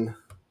something,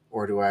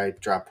 or do I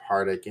drop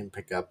Hardik and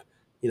pick up,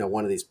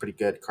 one of these pretty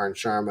good Karn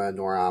Sharma,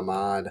 Noor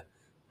Ahmad,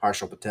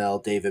 Harshal Patel,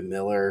 David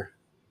Miller.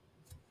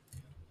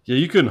 yeah,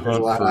 you can There's a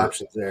hunt lot of for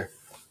options there.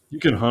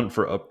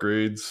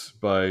 upgrades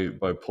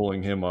by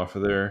pulling him off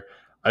of there.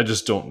 I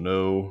just don't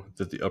know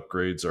that the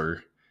upgrades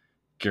are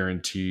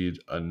guaranteed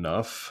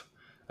enough.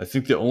 I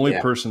think the only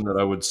Yeah, person that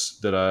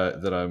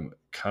I'm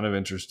kind of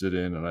interested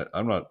in, and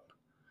I'm not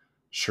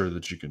sure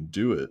that you can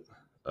do it,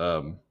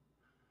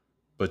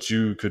 but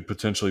you could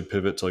potentially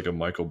pivot to like a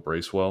Michael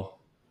Bracewell,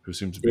 who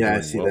seems to be yeah, I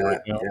doing see well right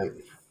that. now,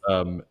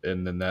 Yeah,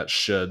 and then that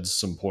sheds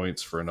some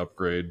points for an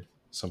upgrade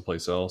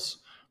someplace else.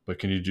 But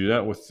can you do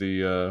that with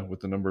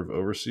the number of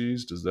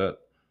overseas? Does that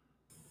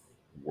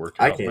work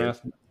I out can.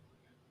 math?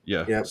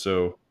 Yeah. Yep.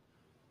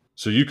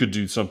 So you could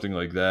do something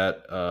like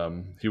that.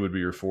 He would be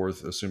your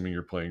fourth, assuming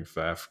you're playing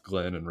Faf,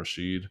 Glenn, and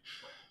Rashid,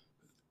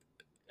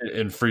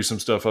 and free some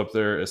stuff up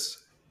there.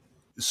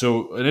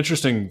 So an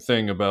interesting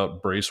thing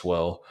about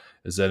Bracewell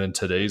is that in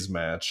today's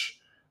match,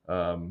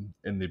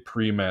 in the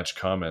pre-match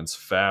comments,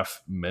 Faf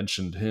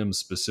mentioned him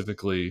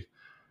specifically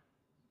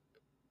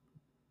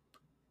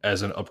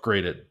as an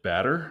upgraded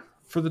batter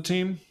for the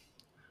team.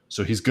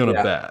 So he's going to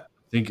Yeah. bat.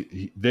 I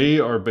think they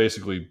are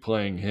basically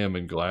playing him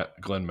and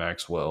Glenn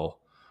Maxwell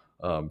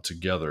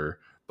together,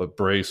 but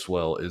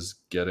Bracewell is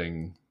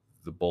getting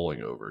the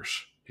bowling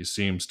overs. He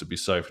seems to be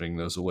siphoning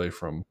those away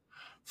from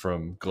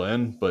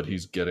Glenn, but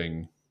he's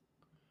getting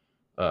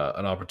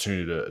an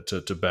opportunity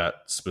to bat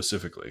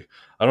specifically.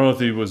 I don't know if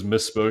he was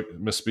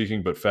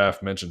misspeaking, but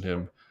Faf mentioned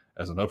him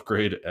as an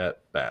upgrade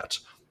at bat.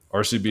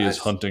 RCB is Nice.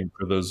 hunting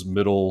for those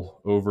middle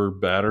over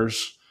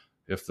batters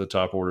if the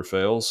top order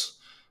fails,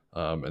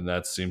 and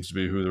that seems to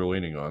be who they're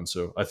leaning on.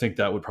 So I think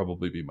that would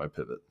probably be my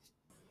pivot.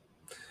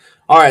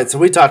 All right, so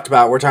we're talking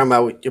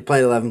about you're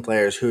playing 11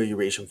 players. Who are you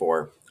reaching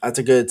for? That's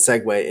a good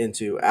segue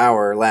into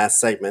our last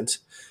segment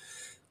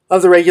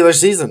of the regular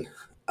season.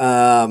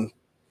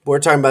 We're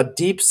talking about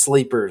deep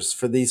sleepers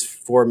for these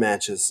 4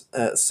 matches.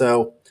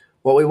 So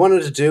what we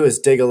wanted to do is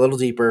dig a little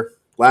deeper.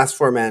 Last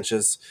 4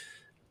 matches,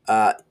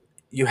 uh,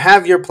 you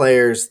have your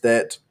players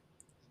that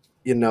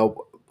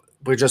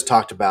we just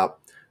talked about.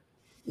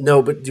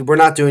 No, but we're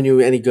not doing you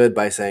any good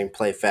by saying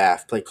play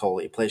Faf, play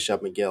Coley, play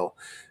Shub McGill.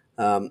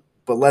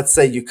 But let's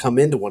say you come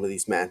into one of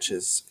these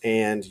matches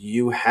and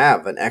you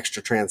have an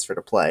extra transfer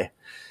to play.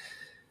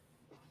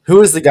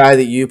 Who is the guy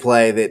that you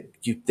play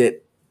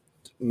that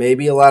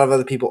maybe a lot of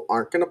other people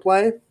aren't going to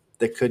play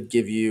that could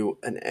give you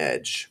an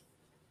edge?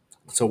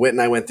 So Whit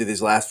and I went through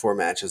these last 4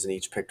 matches and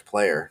each picked a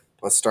player.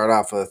 Let's start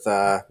off with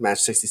match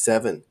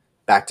 67,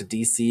 back to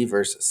DC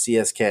versus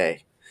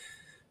CSK.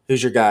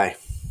 Who's your guy?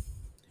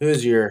 Who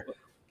is your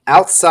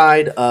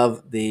outside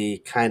of the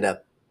kind of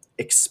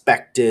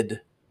expected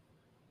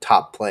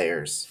top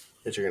players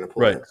that you're going to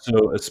pull Right. in?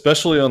 So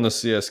especially on the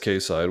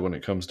CSK side, when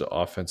it comes to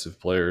offensive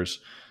players,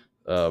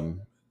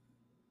 um,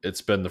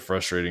 it's been the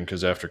frustrating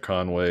because after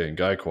Conway and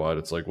Gaikwad,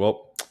 it's like,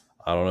 well,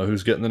 I don't know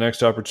who's getting the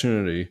next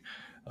opportunity.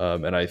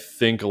 And I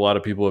think a lot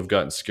of people have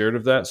gotten scared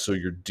of that. So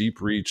your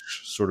deep reach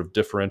sort of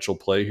differential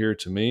play here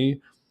to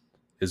me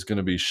is going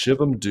to be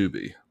Shivam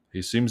Dubey.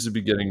 He seems to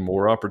be getting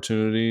more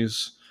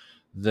opportunities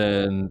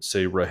than,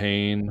 say,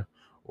 Rahane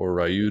or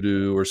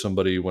Rayudu or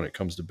somebody when it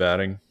comes to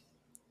batting.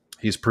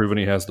 He's proven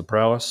he has the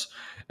prowess.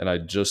 and I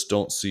just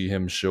don't see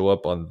him show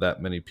up on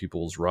that many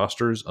people's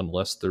rosters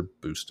unless they're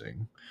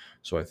boosting.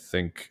 So I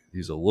think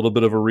he's a little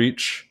bit of a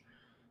reach,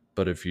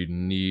 but if you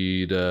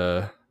need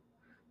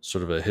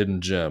sort of a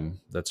hidden gem,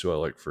 that's who I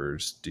like for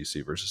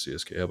DC versus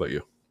CSK. How about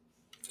you?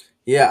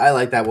 Yeah, I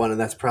like that one, and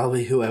that's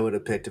probably who I would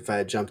have picked if I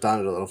had jumped on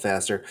it a little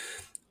faster.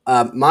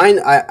 Mine,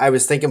 I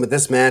was thinking with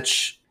this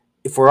match,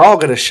 if we're all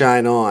going to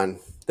shine on,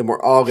 then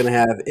we're all going to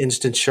have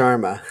Instant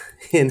Sharma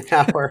in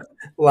our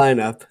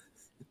lineup.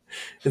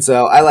 And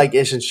so I like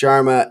Ishant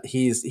Sharma.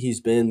 He's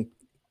been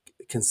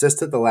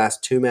consistent the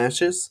last two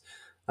matches.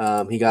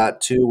 He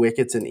got 2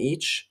 wickets in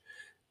each.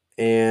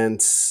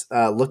 And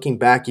looking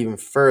back even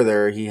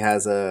further, he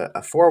has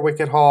a 4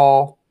 wicket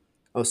haul.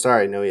 Oh,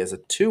 sorry. No, he has a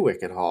 2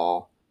 wicket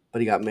haul,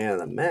 but he got man of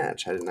the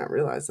match. I did not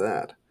realize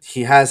that.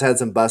 He has had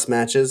some bust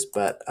matches,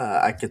 but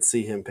I could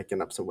see him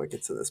picking up some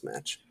wickets in this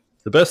match.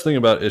 The best thing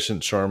about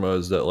Ishant Sharma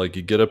is that like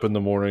you get up in the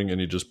morning and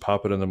you just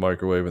pop it in the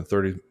microwave, and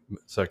 30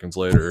 seconds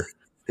later,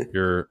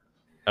 you're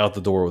out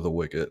the door with a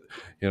wicket.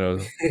 You know,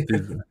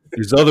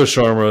 these other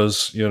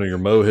Sharmas, you know, your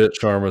Mohit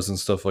Sharmas and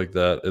stuff like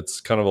that,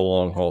 it's kind of a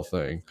long haul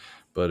thing.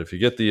 But if you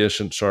get the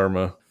Ishant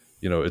Sharma,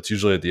 you know, it's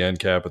usually at the end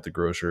cap at the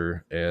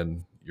grocer,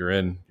 and you're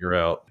in, you're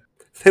out.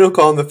 They don't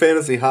call him the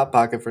fantasy hot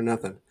pocket for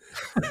nothing.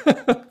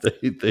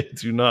 They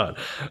do not.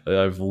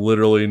 I've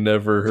literally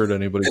never heard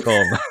anybody call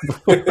him that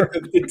before.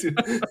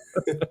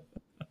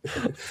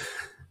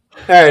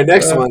 All right,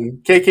 next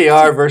one: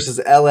 KKR versus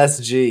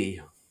LSG.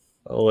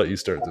 I'll let you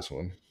start this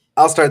one.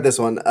 I'll start this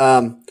one.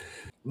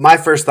 My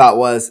first thought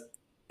was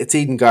it's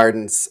Eden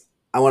Gardens.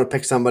 I want to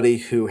pick somebody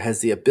who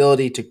has the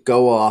ability to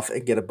go off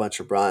and get a bunch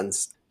of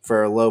runs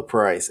for a low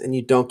price, and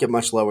you don't get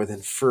much lower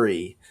than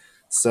free.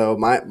 So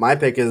my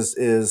pick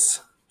is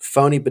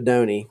Phony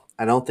Bedoni.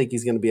 I don't think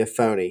he's going to be a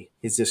phony.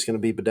 He's just going to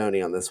be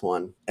Bedoni on this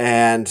one.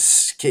 And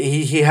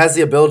he has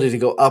the ability to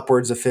go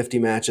upwards of 50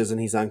 matches, and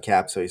he's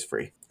uncapped, so he's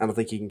free. I don't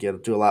think you can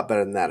do a lot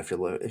better than that if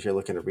you're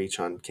looking to reach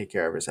on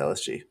KKR versus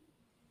LSG.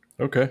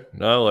 Okay,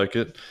 no, I like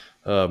it.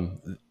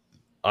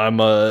 I'm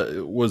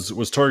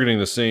was targeting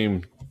the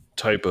same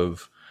type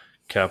of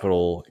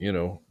capital, you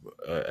know,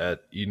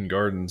 at Eden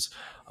Gardens,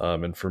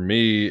 and for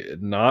me,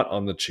 not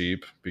on the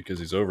cheap because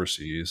he's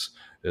overseas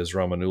is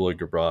Ramanula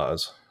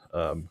Gabraz,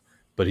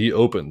 but he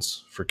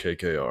opens for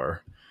KKR.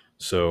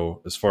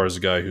 So as far as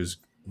a guy who's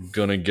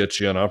gonna get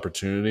you an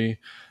opportunity,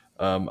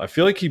 I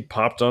feel like he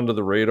popped onto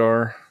the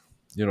radar,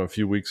 you know, a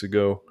few weeks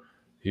ago.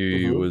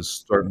 He Mm-hmm. was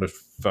starting to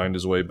find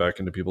his way back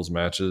into people's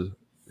matches,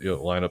 you know,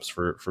 lineups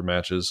for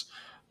matches,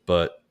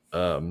 but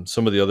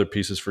some of the other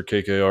pieces for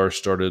KKR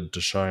started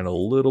to shine a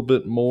little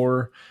bit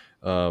more.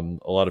 A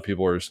lot of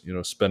people are, you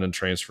know, spending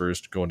transfers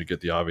going to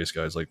get the obvious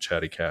guys like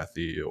Chatty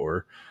Cathy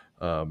or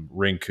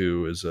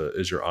Rinku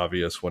is your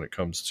obvious when it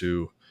comes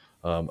to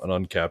an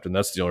uncapped, and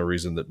that's the only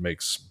reason that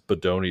makes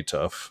Bedoni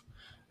tough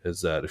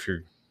is that if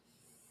you're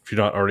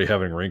not already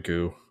having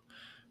Rinku,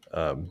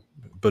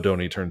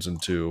 Bedoni turns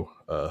into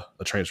a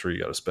transfer you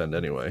got to spend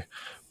anyway.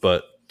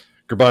 But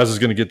Garbaz is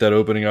going to get that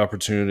opening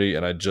opportunity,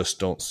 and I just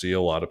don't see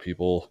a lot of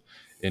people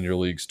in your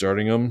league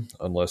starting him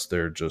unless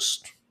they're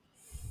just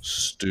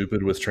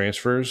stupid with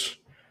transfers.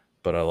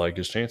 But I like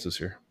his chances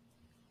here.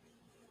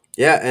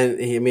 Yeah, and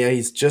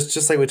he's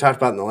just like we talked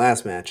about in the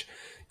last match.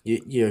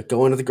 You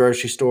go into the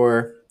grocery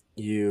store,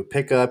 you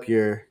pick up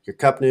your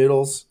cup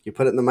noodles, you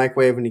put it in the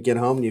microwave when you get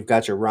home, and you've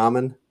got your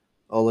ramen,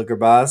 Ola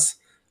Garbaz,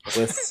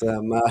 with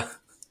some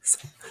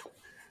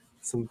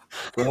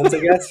runs, I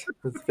guess,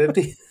 with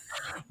 50.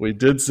 We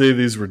did say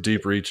these were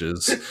deep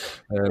reaches,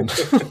 and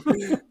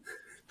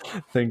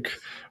I think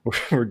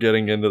we're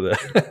getting into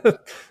that.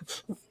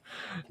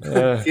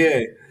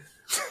 Okay.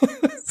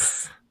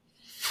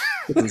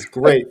 This is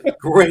great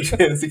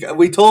fantasy.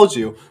 We told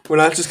you we're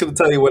not just going to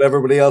tell you what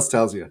everybody else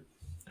tells you.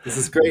 This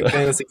is great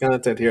fantasy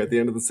content here at the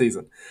end of the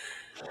season.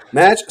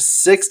 Match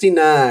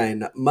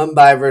 69,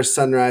 Mumbai versus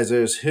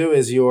Sunrisers. Who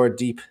is your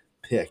deep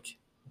pick?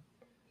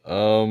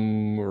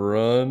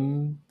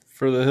 Run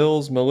for the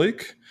hills,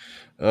 Malik.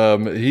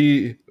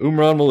 He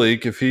Umran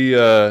Malik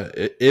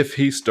if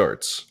he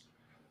starts.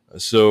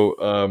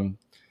 So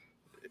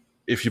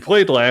if you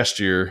played last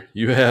year,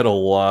 you had a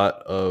lot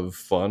of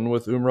fun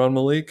with Umran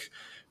Malik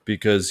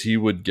because he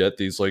would get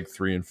these like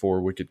 3 and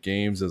 4 wicket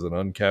games as an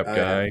uncapped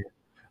guy.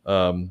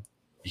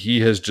 He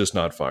has just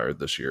not fired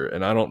this year,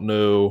 and I don't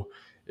know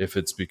if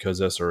it's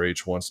because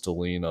SRH wants to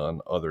lean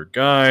on other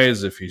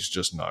guys, if he's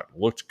just not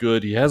looked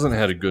good. He hasn't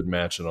had a good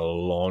match in a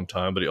long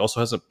time, but he also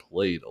hasn't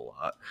played a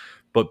lot.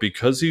 But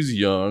because he's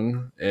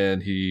young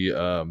and he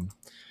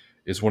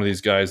is one of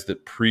these guys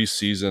that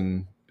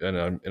preseason,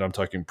 and I'm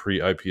talking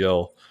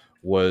pre-IPL,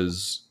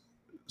 was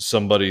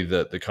somebody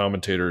that the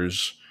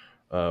commentators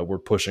were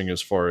pushing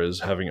as far as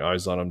having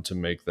eyes on him to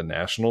make the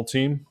national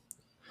team.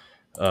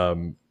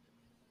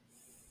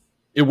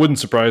 It wouldn't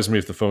surprise me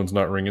if the phone's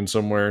not ringing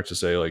somewhere to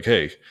say like,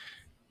 hey,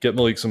 get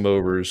Malik some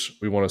overs.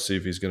 We want to see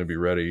if he's going to be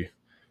ready,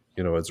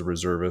 you know, as a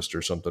reservist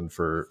or something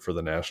for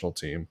the national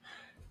team.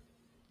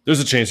 There's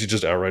a chance he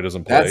just outright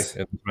doesn't play in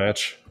this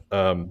match.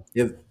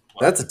 Yeah,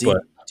 that's a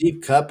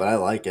deep cut, but I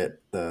like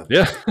it.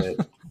 Yeah.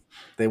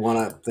 the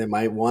They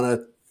might want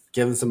to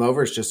give him some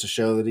overs just to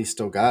show that he's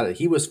still got it.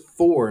 He was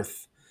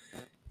fourth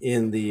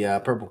in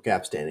the Purple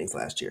Cap standings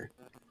last year.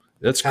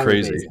 That's Kind of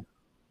crazy. amazing.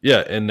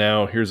 Yeah, and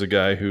now here's a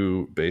guy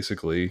who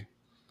basically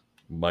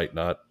might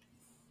not,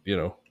 you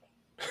know,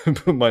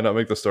 might not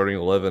make the starting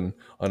 11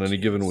 on any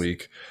given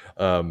week.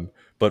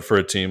 But for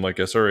a team like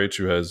SRH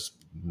who has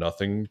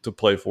nothing to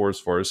play for as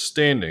far as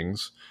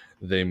standings,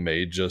 they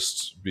may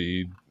just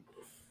be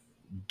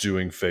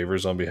doing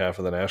favors on behalf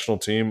of the national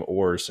team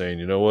or saying,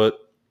 you know what,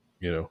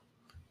 you know,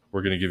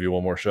 we're going to give you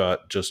one more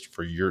shot just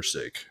for your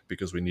sake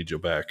because we need you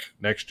back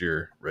next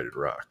year ready to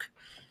rock.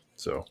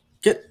 So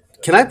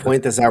Can I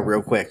point this out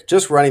real quick?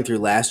 Just running through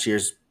last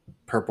year's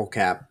Purple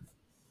Cap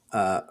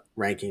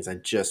rankings, I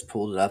just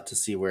pulled it up to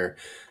see where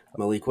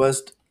Malik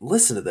was.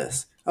 Listen to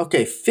this.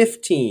 Okay,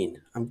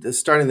 15. I'm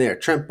starting there.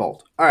 Trent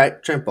Bolt. All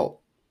right, Trent Bolt.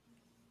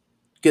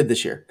 Good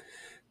this year.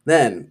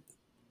 Then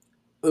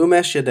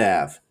Umesh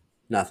Yadav,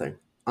 nothing.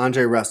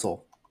 Andre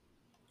Russell,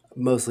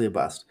 mostly a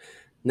bust.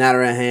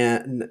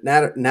 Natarajan,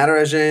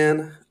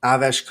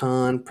 Avesh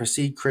Khan,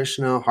 Prasid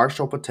Krishna,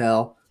 Harshal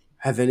Patel.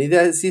 Have any of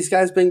these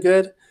guys been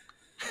good?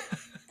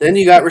 Then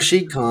you got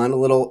Rashid Khan, a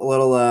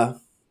little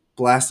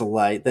blast of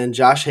light. Then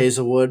Josh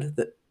Hazelwood,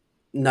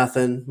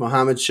 nothing.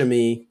 Mohammed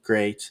Shami,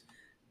 great.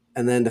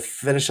 And then to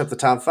finish up the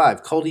top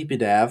five, Kuldeep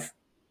Yadav,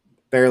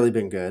 barely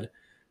been good.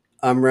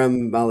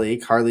 Amram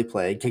Malik, hardly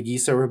played.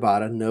 Kagiso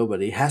Rabada,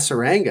 nobody.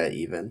 Hasaranga,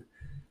 even.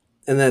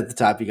 And then at the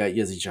top, you got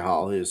Yizi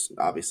Chahal, who's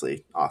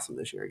obviously awesome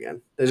this year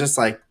again. They're just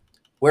like,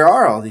 where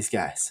are all these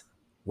guys?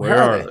 where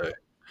are they?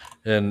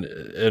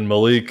 And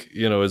Malik,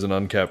 you know, is an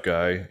uncapped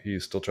guy.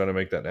 He's still trying to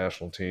make that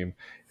national team.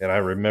 And I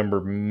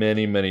remember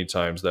many, many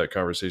times that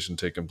conversation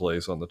taking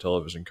place on the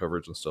television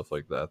coverage and stuff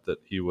like that, that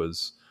he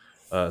was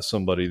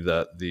somebody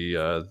that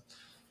the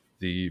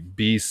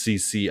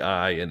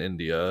BCCI in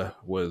India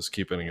was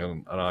keeping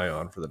an eye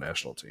on for the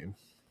national team.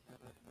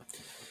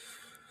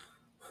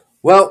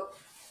 Well,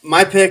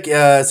 my pick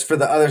is for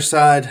the other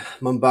side,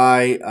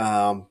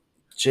 Mumbai.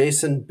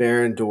 Jason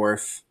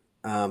Behrendorf.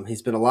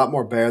 He's been a lot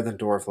more Bear than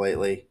Dorf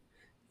lately.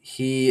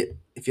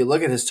 If you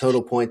look at his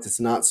total points, it's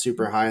not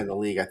super high in the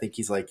league. I think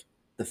he's like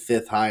the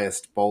fifth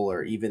highest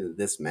bowler, even in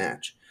this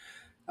match.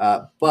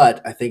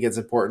 But I think it's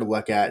important to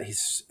look at.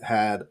 He's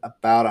had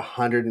about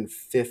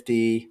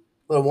 150, a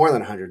little more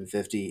than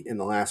 150 in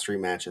the last three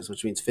matches,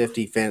 which means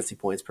 50 fantasy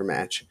points per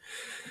match,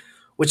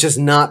 which is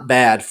not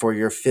bad for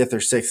your fifth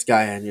or sixth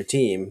guy on your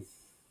team.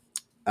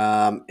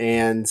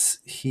 And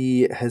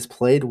he has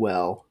played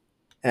well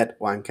at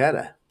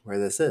Wankhede, where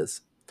this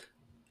is.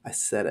 I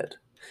said it.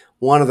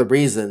 One of the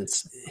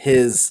reasons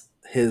his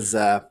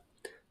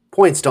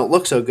points don't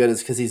look so good is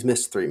because he's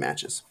missed three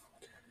matches.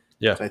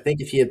 Yeah, So I think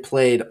if he had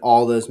played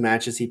all those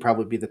matches, he'd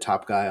probably be the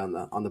top guy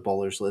on the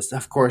bowlers list.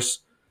 Of course,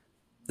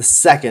 the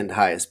second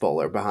highest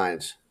bowler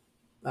behind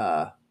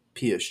Piyush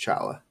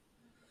Chawla.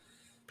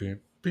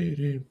 beam,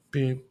 beam,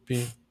 beam,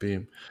 beam,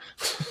 beam.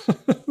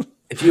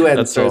 If you hadn't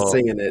That's started all.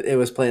 singing it, it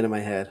was playing in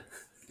my head.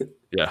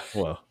 Yeah,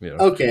 well, you know.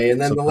 Okay,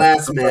 and then the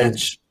last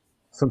match.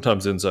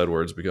 Sometimes inside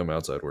words become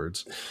outside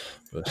words.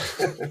 But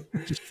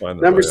just find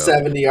that Number way out.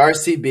 70,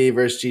 RCB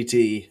versus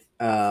GT.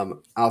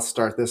 I'll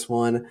start this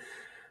one.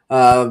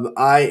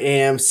 I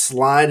am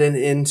sliding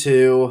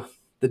into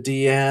the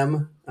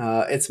DM.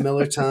 It's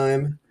Miller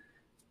time.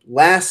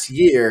 Last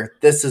year,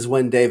 this is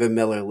when David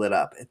Miller lit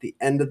up at the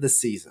end of the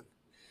season.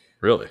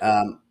 Really?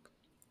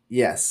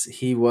 Yes,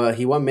 he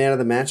won man of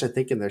the match, I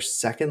think, in their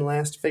second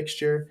last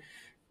fixture.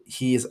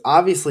 He's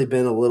obviously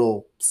been a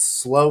little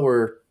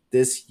slower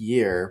this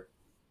year,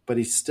 but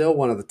he's still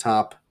one of the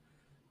top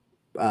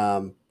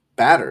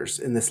batters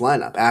in this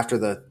lineup after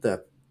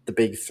the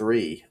big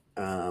three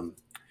of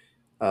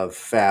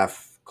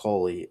Faf,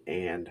 Coley,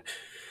 and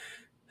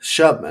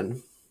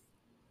Shubman.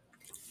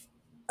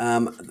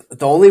 The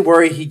only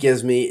worry he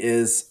gives me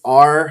is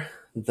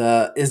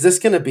is this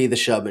going to be the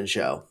Shubman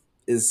show?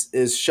 Is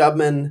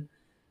Shubman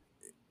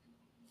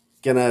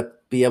going to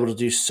be able to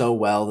do so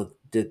well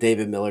that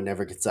David Miller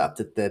never gets up?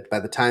 That by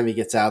the time he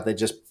gets out, they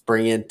just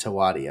bring in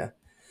Tawadia.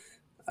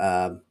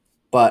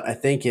 But I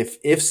think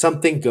if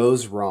something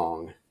goes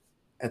wrong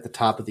at the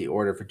top of the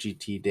order for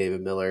GT,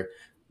 David Miller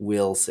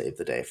will save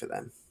the day for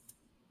them.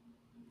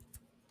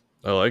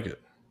 I like it.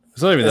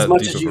 It's not even As that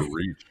much deep as of a you-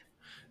 reach.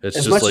 It's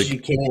As just much like as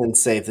you can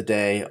save the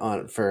day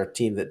for a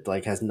team that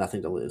like has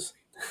nothing to lose.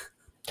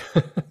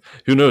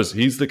 who knows?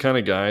 He's the kind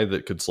of guy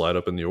that could slide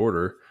up in the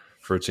order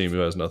for a team who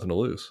has nothing to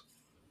lose.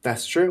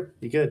 That's true.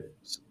 You could.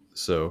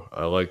 So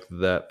I like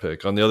that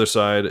pick. On the other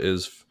side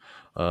is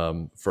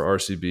for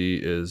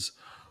RCB is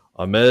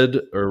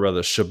Ahmed, or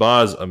rather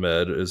Shabazz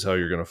Ahmed is how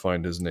you're going to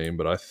find his name,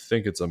 but I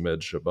think it's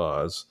Ahmed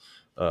Shabazz.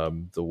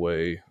 The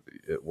way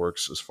it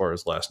works as far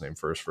as last name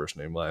first, first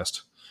name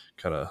last,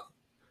 kind of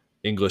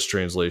English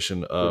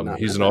translation. not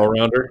He's an know that. all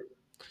rounder.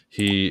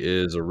 He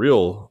is a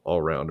real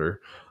all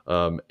rounder,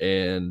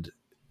 and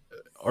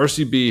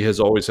RCB has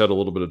always had a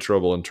little bit of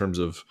trouble in terms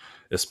of,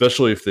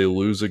 especially if they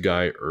lose a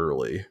guy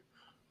early,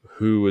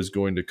 who is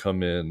going to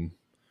come in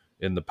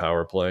the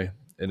power play.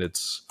 And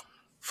it's,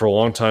 for a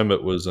long time,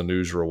 it was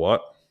Anuj Rawat.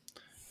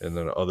 and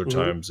then other Mm-hmm.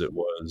 times it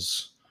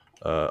was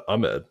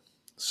Ahmed.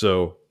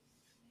 So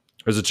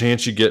there's a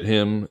chance you get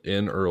him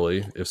in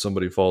early if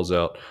somebody falls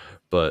out,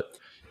 but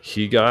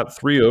he got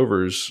 3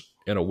 overs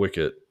and a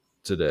wicket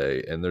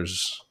today, and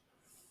there's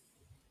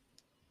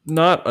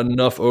not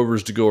enough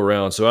overs to go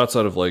around. So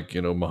outside of like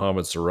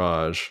Muhammad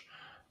Siraj,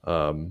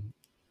 um,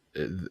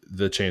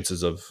 the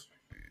chances of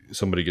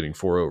somebody getting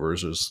 4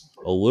 overs is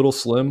a little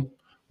slim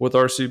with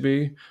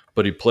RCB,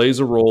 but he plays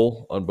a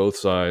role on both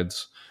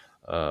sides,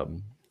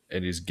 um,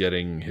 and he's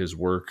getting his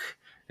work,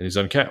 and he's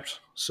uncapped.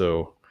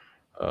 So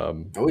Oh,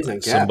 he's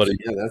uncapped. somebody,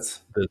 Yeah,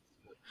 that's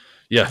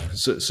yeah,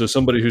 so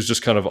somebody who's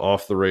just kind of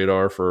off the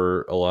radar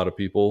for a lot of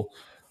people,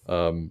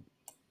 um,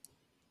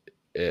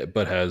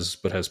 but has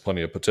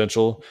plenty of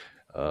potential.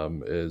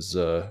 Is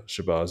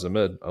Shabazz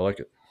Ahmed? I like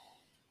it.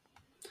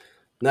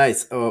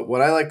 nice.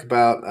 What I like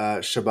about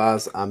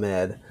Shabazz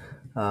Ahmed,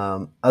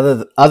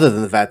 other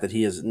than the fact that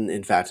he is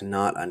in fact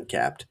not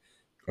uncapped,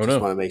 Oh just no,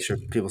 want to make sure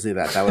people see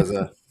that that was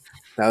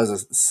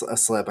a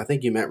slip. I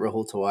think you meant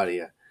Rahul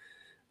Tawadia,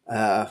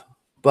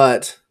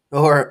 but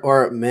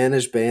or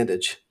Manage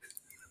Bandage.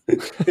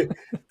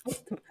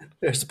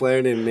 There's a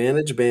player named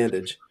Manage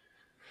Bandage.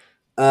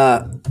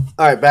 All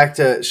right, back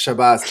to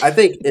Shabazz. I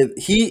think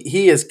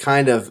he is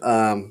kind of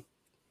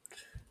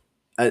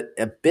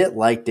a bit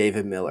like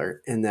David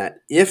Miller in that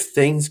if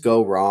things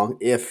go wrong,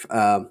 if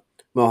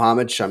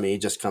Mohammad Shami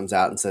just comes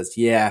out and says,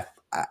 "Yeah,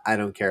 I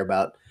don't care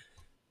about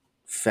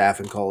Faf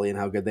and Coley and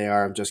how good they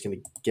are. I'm just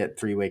going to get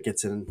 3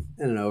 wickets in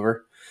an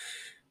over,"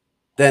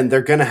 then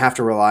they're going to have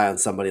to rely on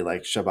somebody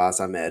like Shabazz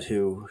Ahmed,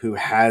 who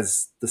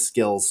has the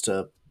skills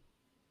to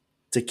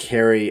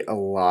carry a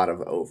lot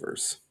of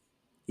overs,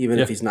 even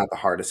yeah, if he's not the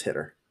hardest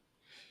hitter.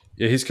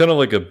 yeah, he's kind of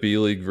like a B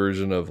League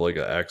version of like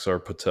a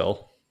Axar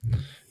Patel,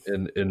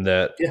 in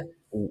that Yeah.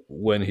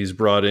 when he's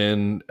brought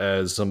in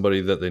as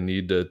somebody that they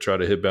need to try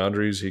to hit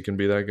boundaries, he can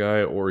be that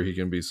guy, or he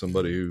can be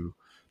somebody who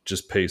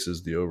just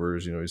paces the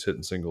overs. He's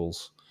hitting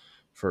singles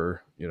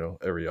for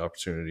every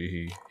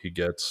opportunity he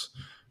gets.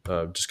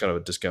 Just kind of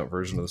a discount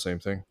version of the same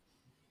thing.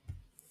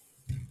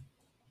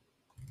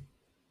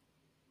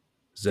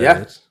 Is that Yeah,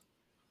 it?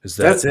 Is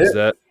that's that it. is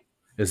that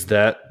is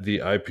that the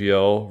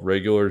IPL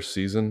regular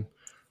season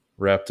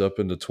wrapped up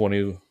into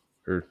 70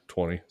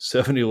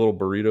 little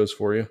burritos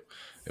for you,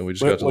 and we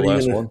just got What, to the what are you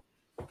last gonna one?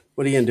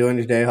 What are you gonna do on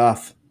your day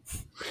off?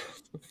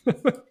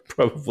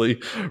 Probably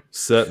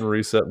set and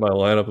reset my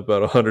lineup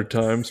about 100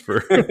 times for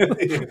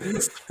the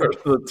start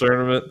of the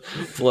tournament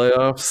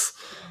playoffs.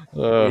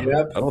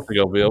 Yep. I don't think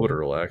I'll be able to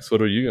relax.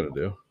 What are you going to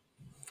do?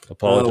 What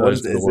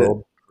Apologize to the is it?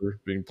 world for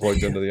being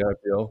plugged into the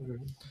IPL?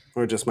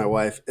 Or just my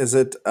wife? Is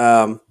it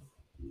Monday,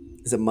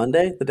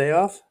 the day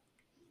off?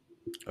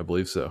 I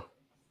believe so.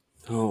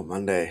 Oh,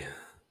 Monday.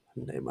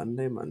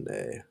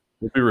 Monday.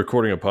 We'll be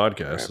recording a All right.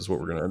 podcast, is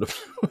what we're going to end up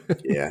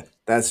doing. Yeah,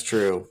 that's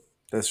true.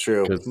 That's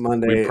true. Because we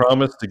Monday.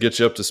 promised to get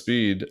you up to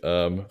speed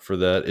for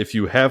that. If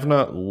you have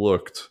not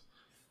looked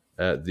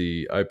at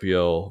the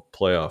IPL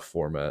playoff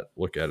format,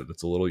 look at it.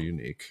 It's a little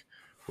unique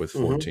with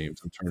 4 Mhm. teams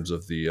in terms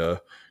of the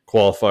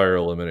qualifier,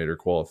 eliminator,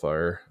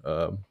 qualifier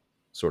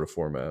sort of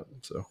format.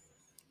 So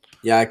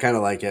Yeah, I kind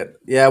of like it.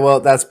 Yeah, well,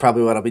 that's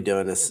probably what I'll be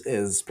doing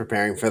is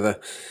preparing for our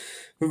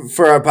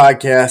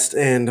podcast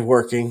and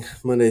working.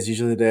 Monday's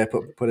usually the day I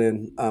put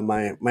in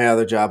my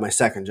other job, my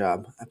second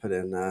job. I put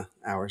in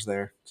hours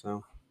there,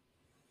 so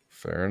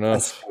fair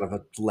that's enough. kind of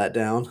a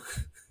letdown.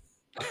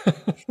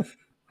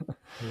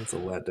 That's a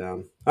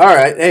letdown. All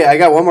right, hey, I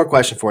got one more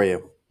question for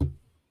you.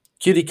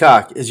 Cutie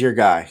Cock is your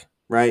guy,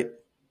 right?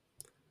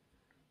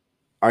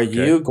 Are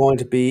Okay. you going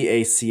to be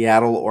a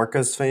Seattle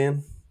Orcas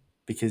fan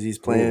because he's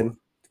Ooh, playing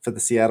for the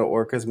Seattle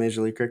Orcas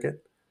Major League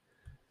Cricket?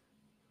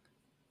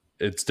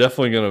 it's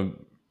definitely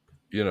going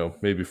to,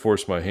 maybe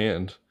force my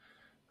hand.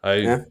 I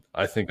Yeah.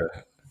 I think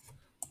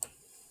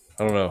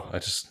I don't know. I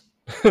just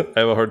I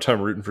have a hard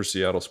time rooting for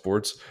Seattle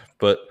sports,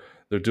 but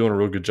they're doing a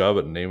real good job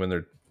at naming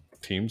their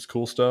teams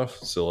cool stuff.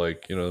 So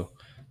like, the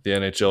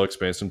NHL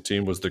expansion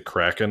team was the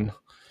Kraken.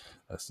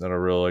 That's not a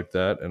real like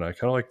that, and I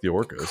kind of like the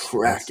Orcas. That's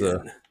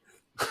Kraken.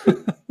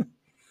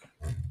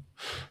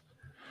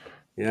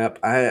 Yep.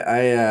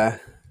 I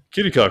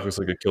Kitty Cock looks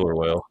like a killer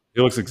whale.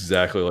 He looks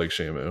exactly like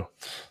Shamu.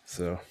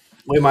 So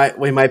we might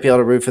be able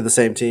to root for the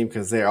same team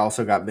because they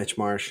also got Mitch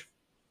Marsh.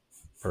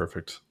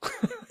 perfect.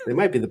 They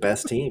might be the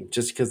best team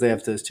just because they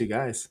have those 2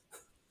 guys.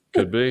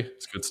 Could be.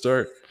 It's a good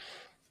start.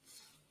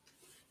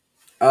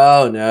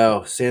 Oh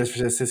no, San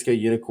Francisco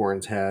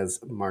Unicorns has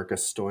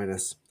Marcus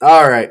Stoinis.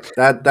 All right,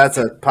 that's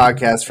a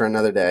podcast for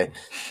another day.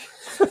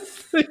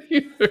 The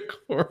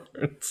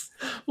unicorns.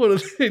 What are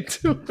they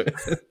doing?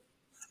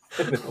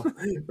 I know,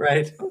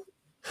 right?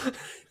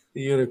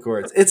 The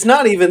unicorns. It's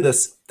not even the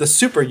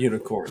super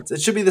unicorns.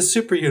 It should be the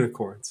super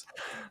unicorns.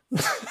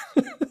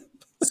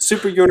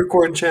 Super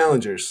unicorn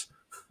challengers.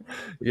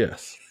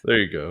 Yes. There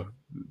you go.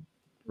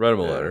 Write him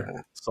a letter.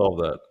 Uh, Solve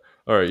that.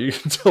 All right, you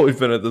can tell we've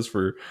been at this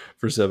for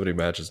 70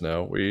 matches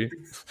now. We've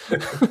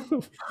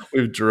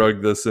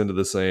drugged this into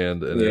the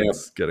sand, and yeah.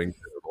 it's getting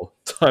terrible.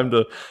 Time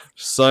to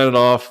sign it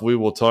off. We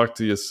will talk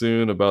to you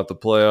soon about the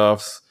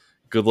playoffs.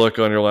 good luck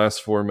on your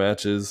last 4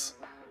 matches,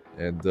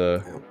 and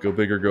go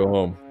big or go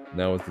home.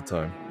 Now is the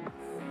time.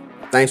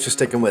 Thanks for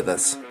sticking with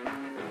us.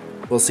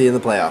 We'll see you in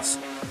the playoffs.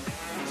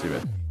 See you,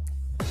 man.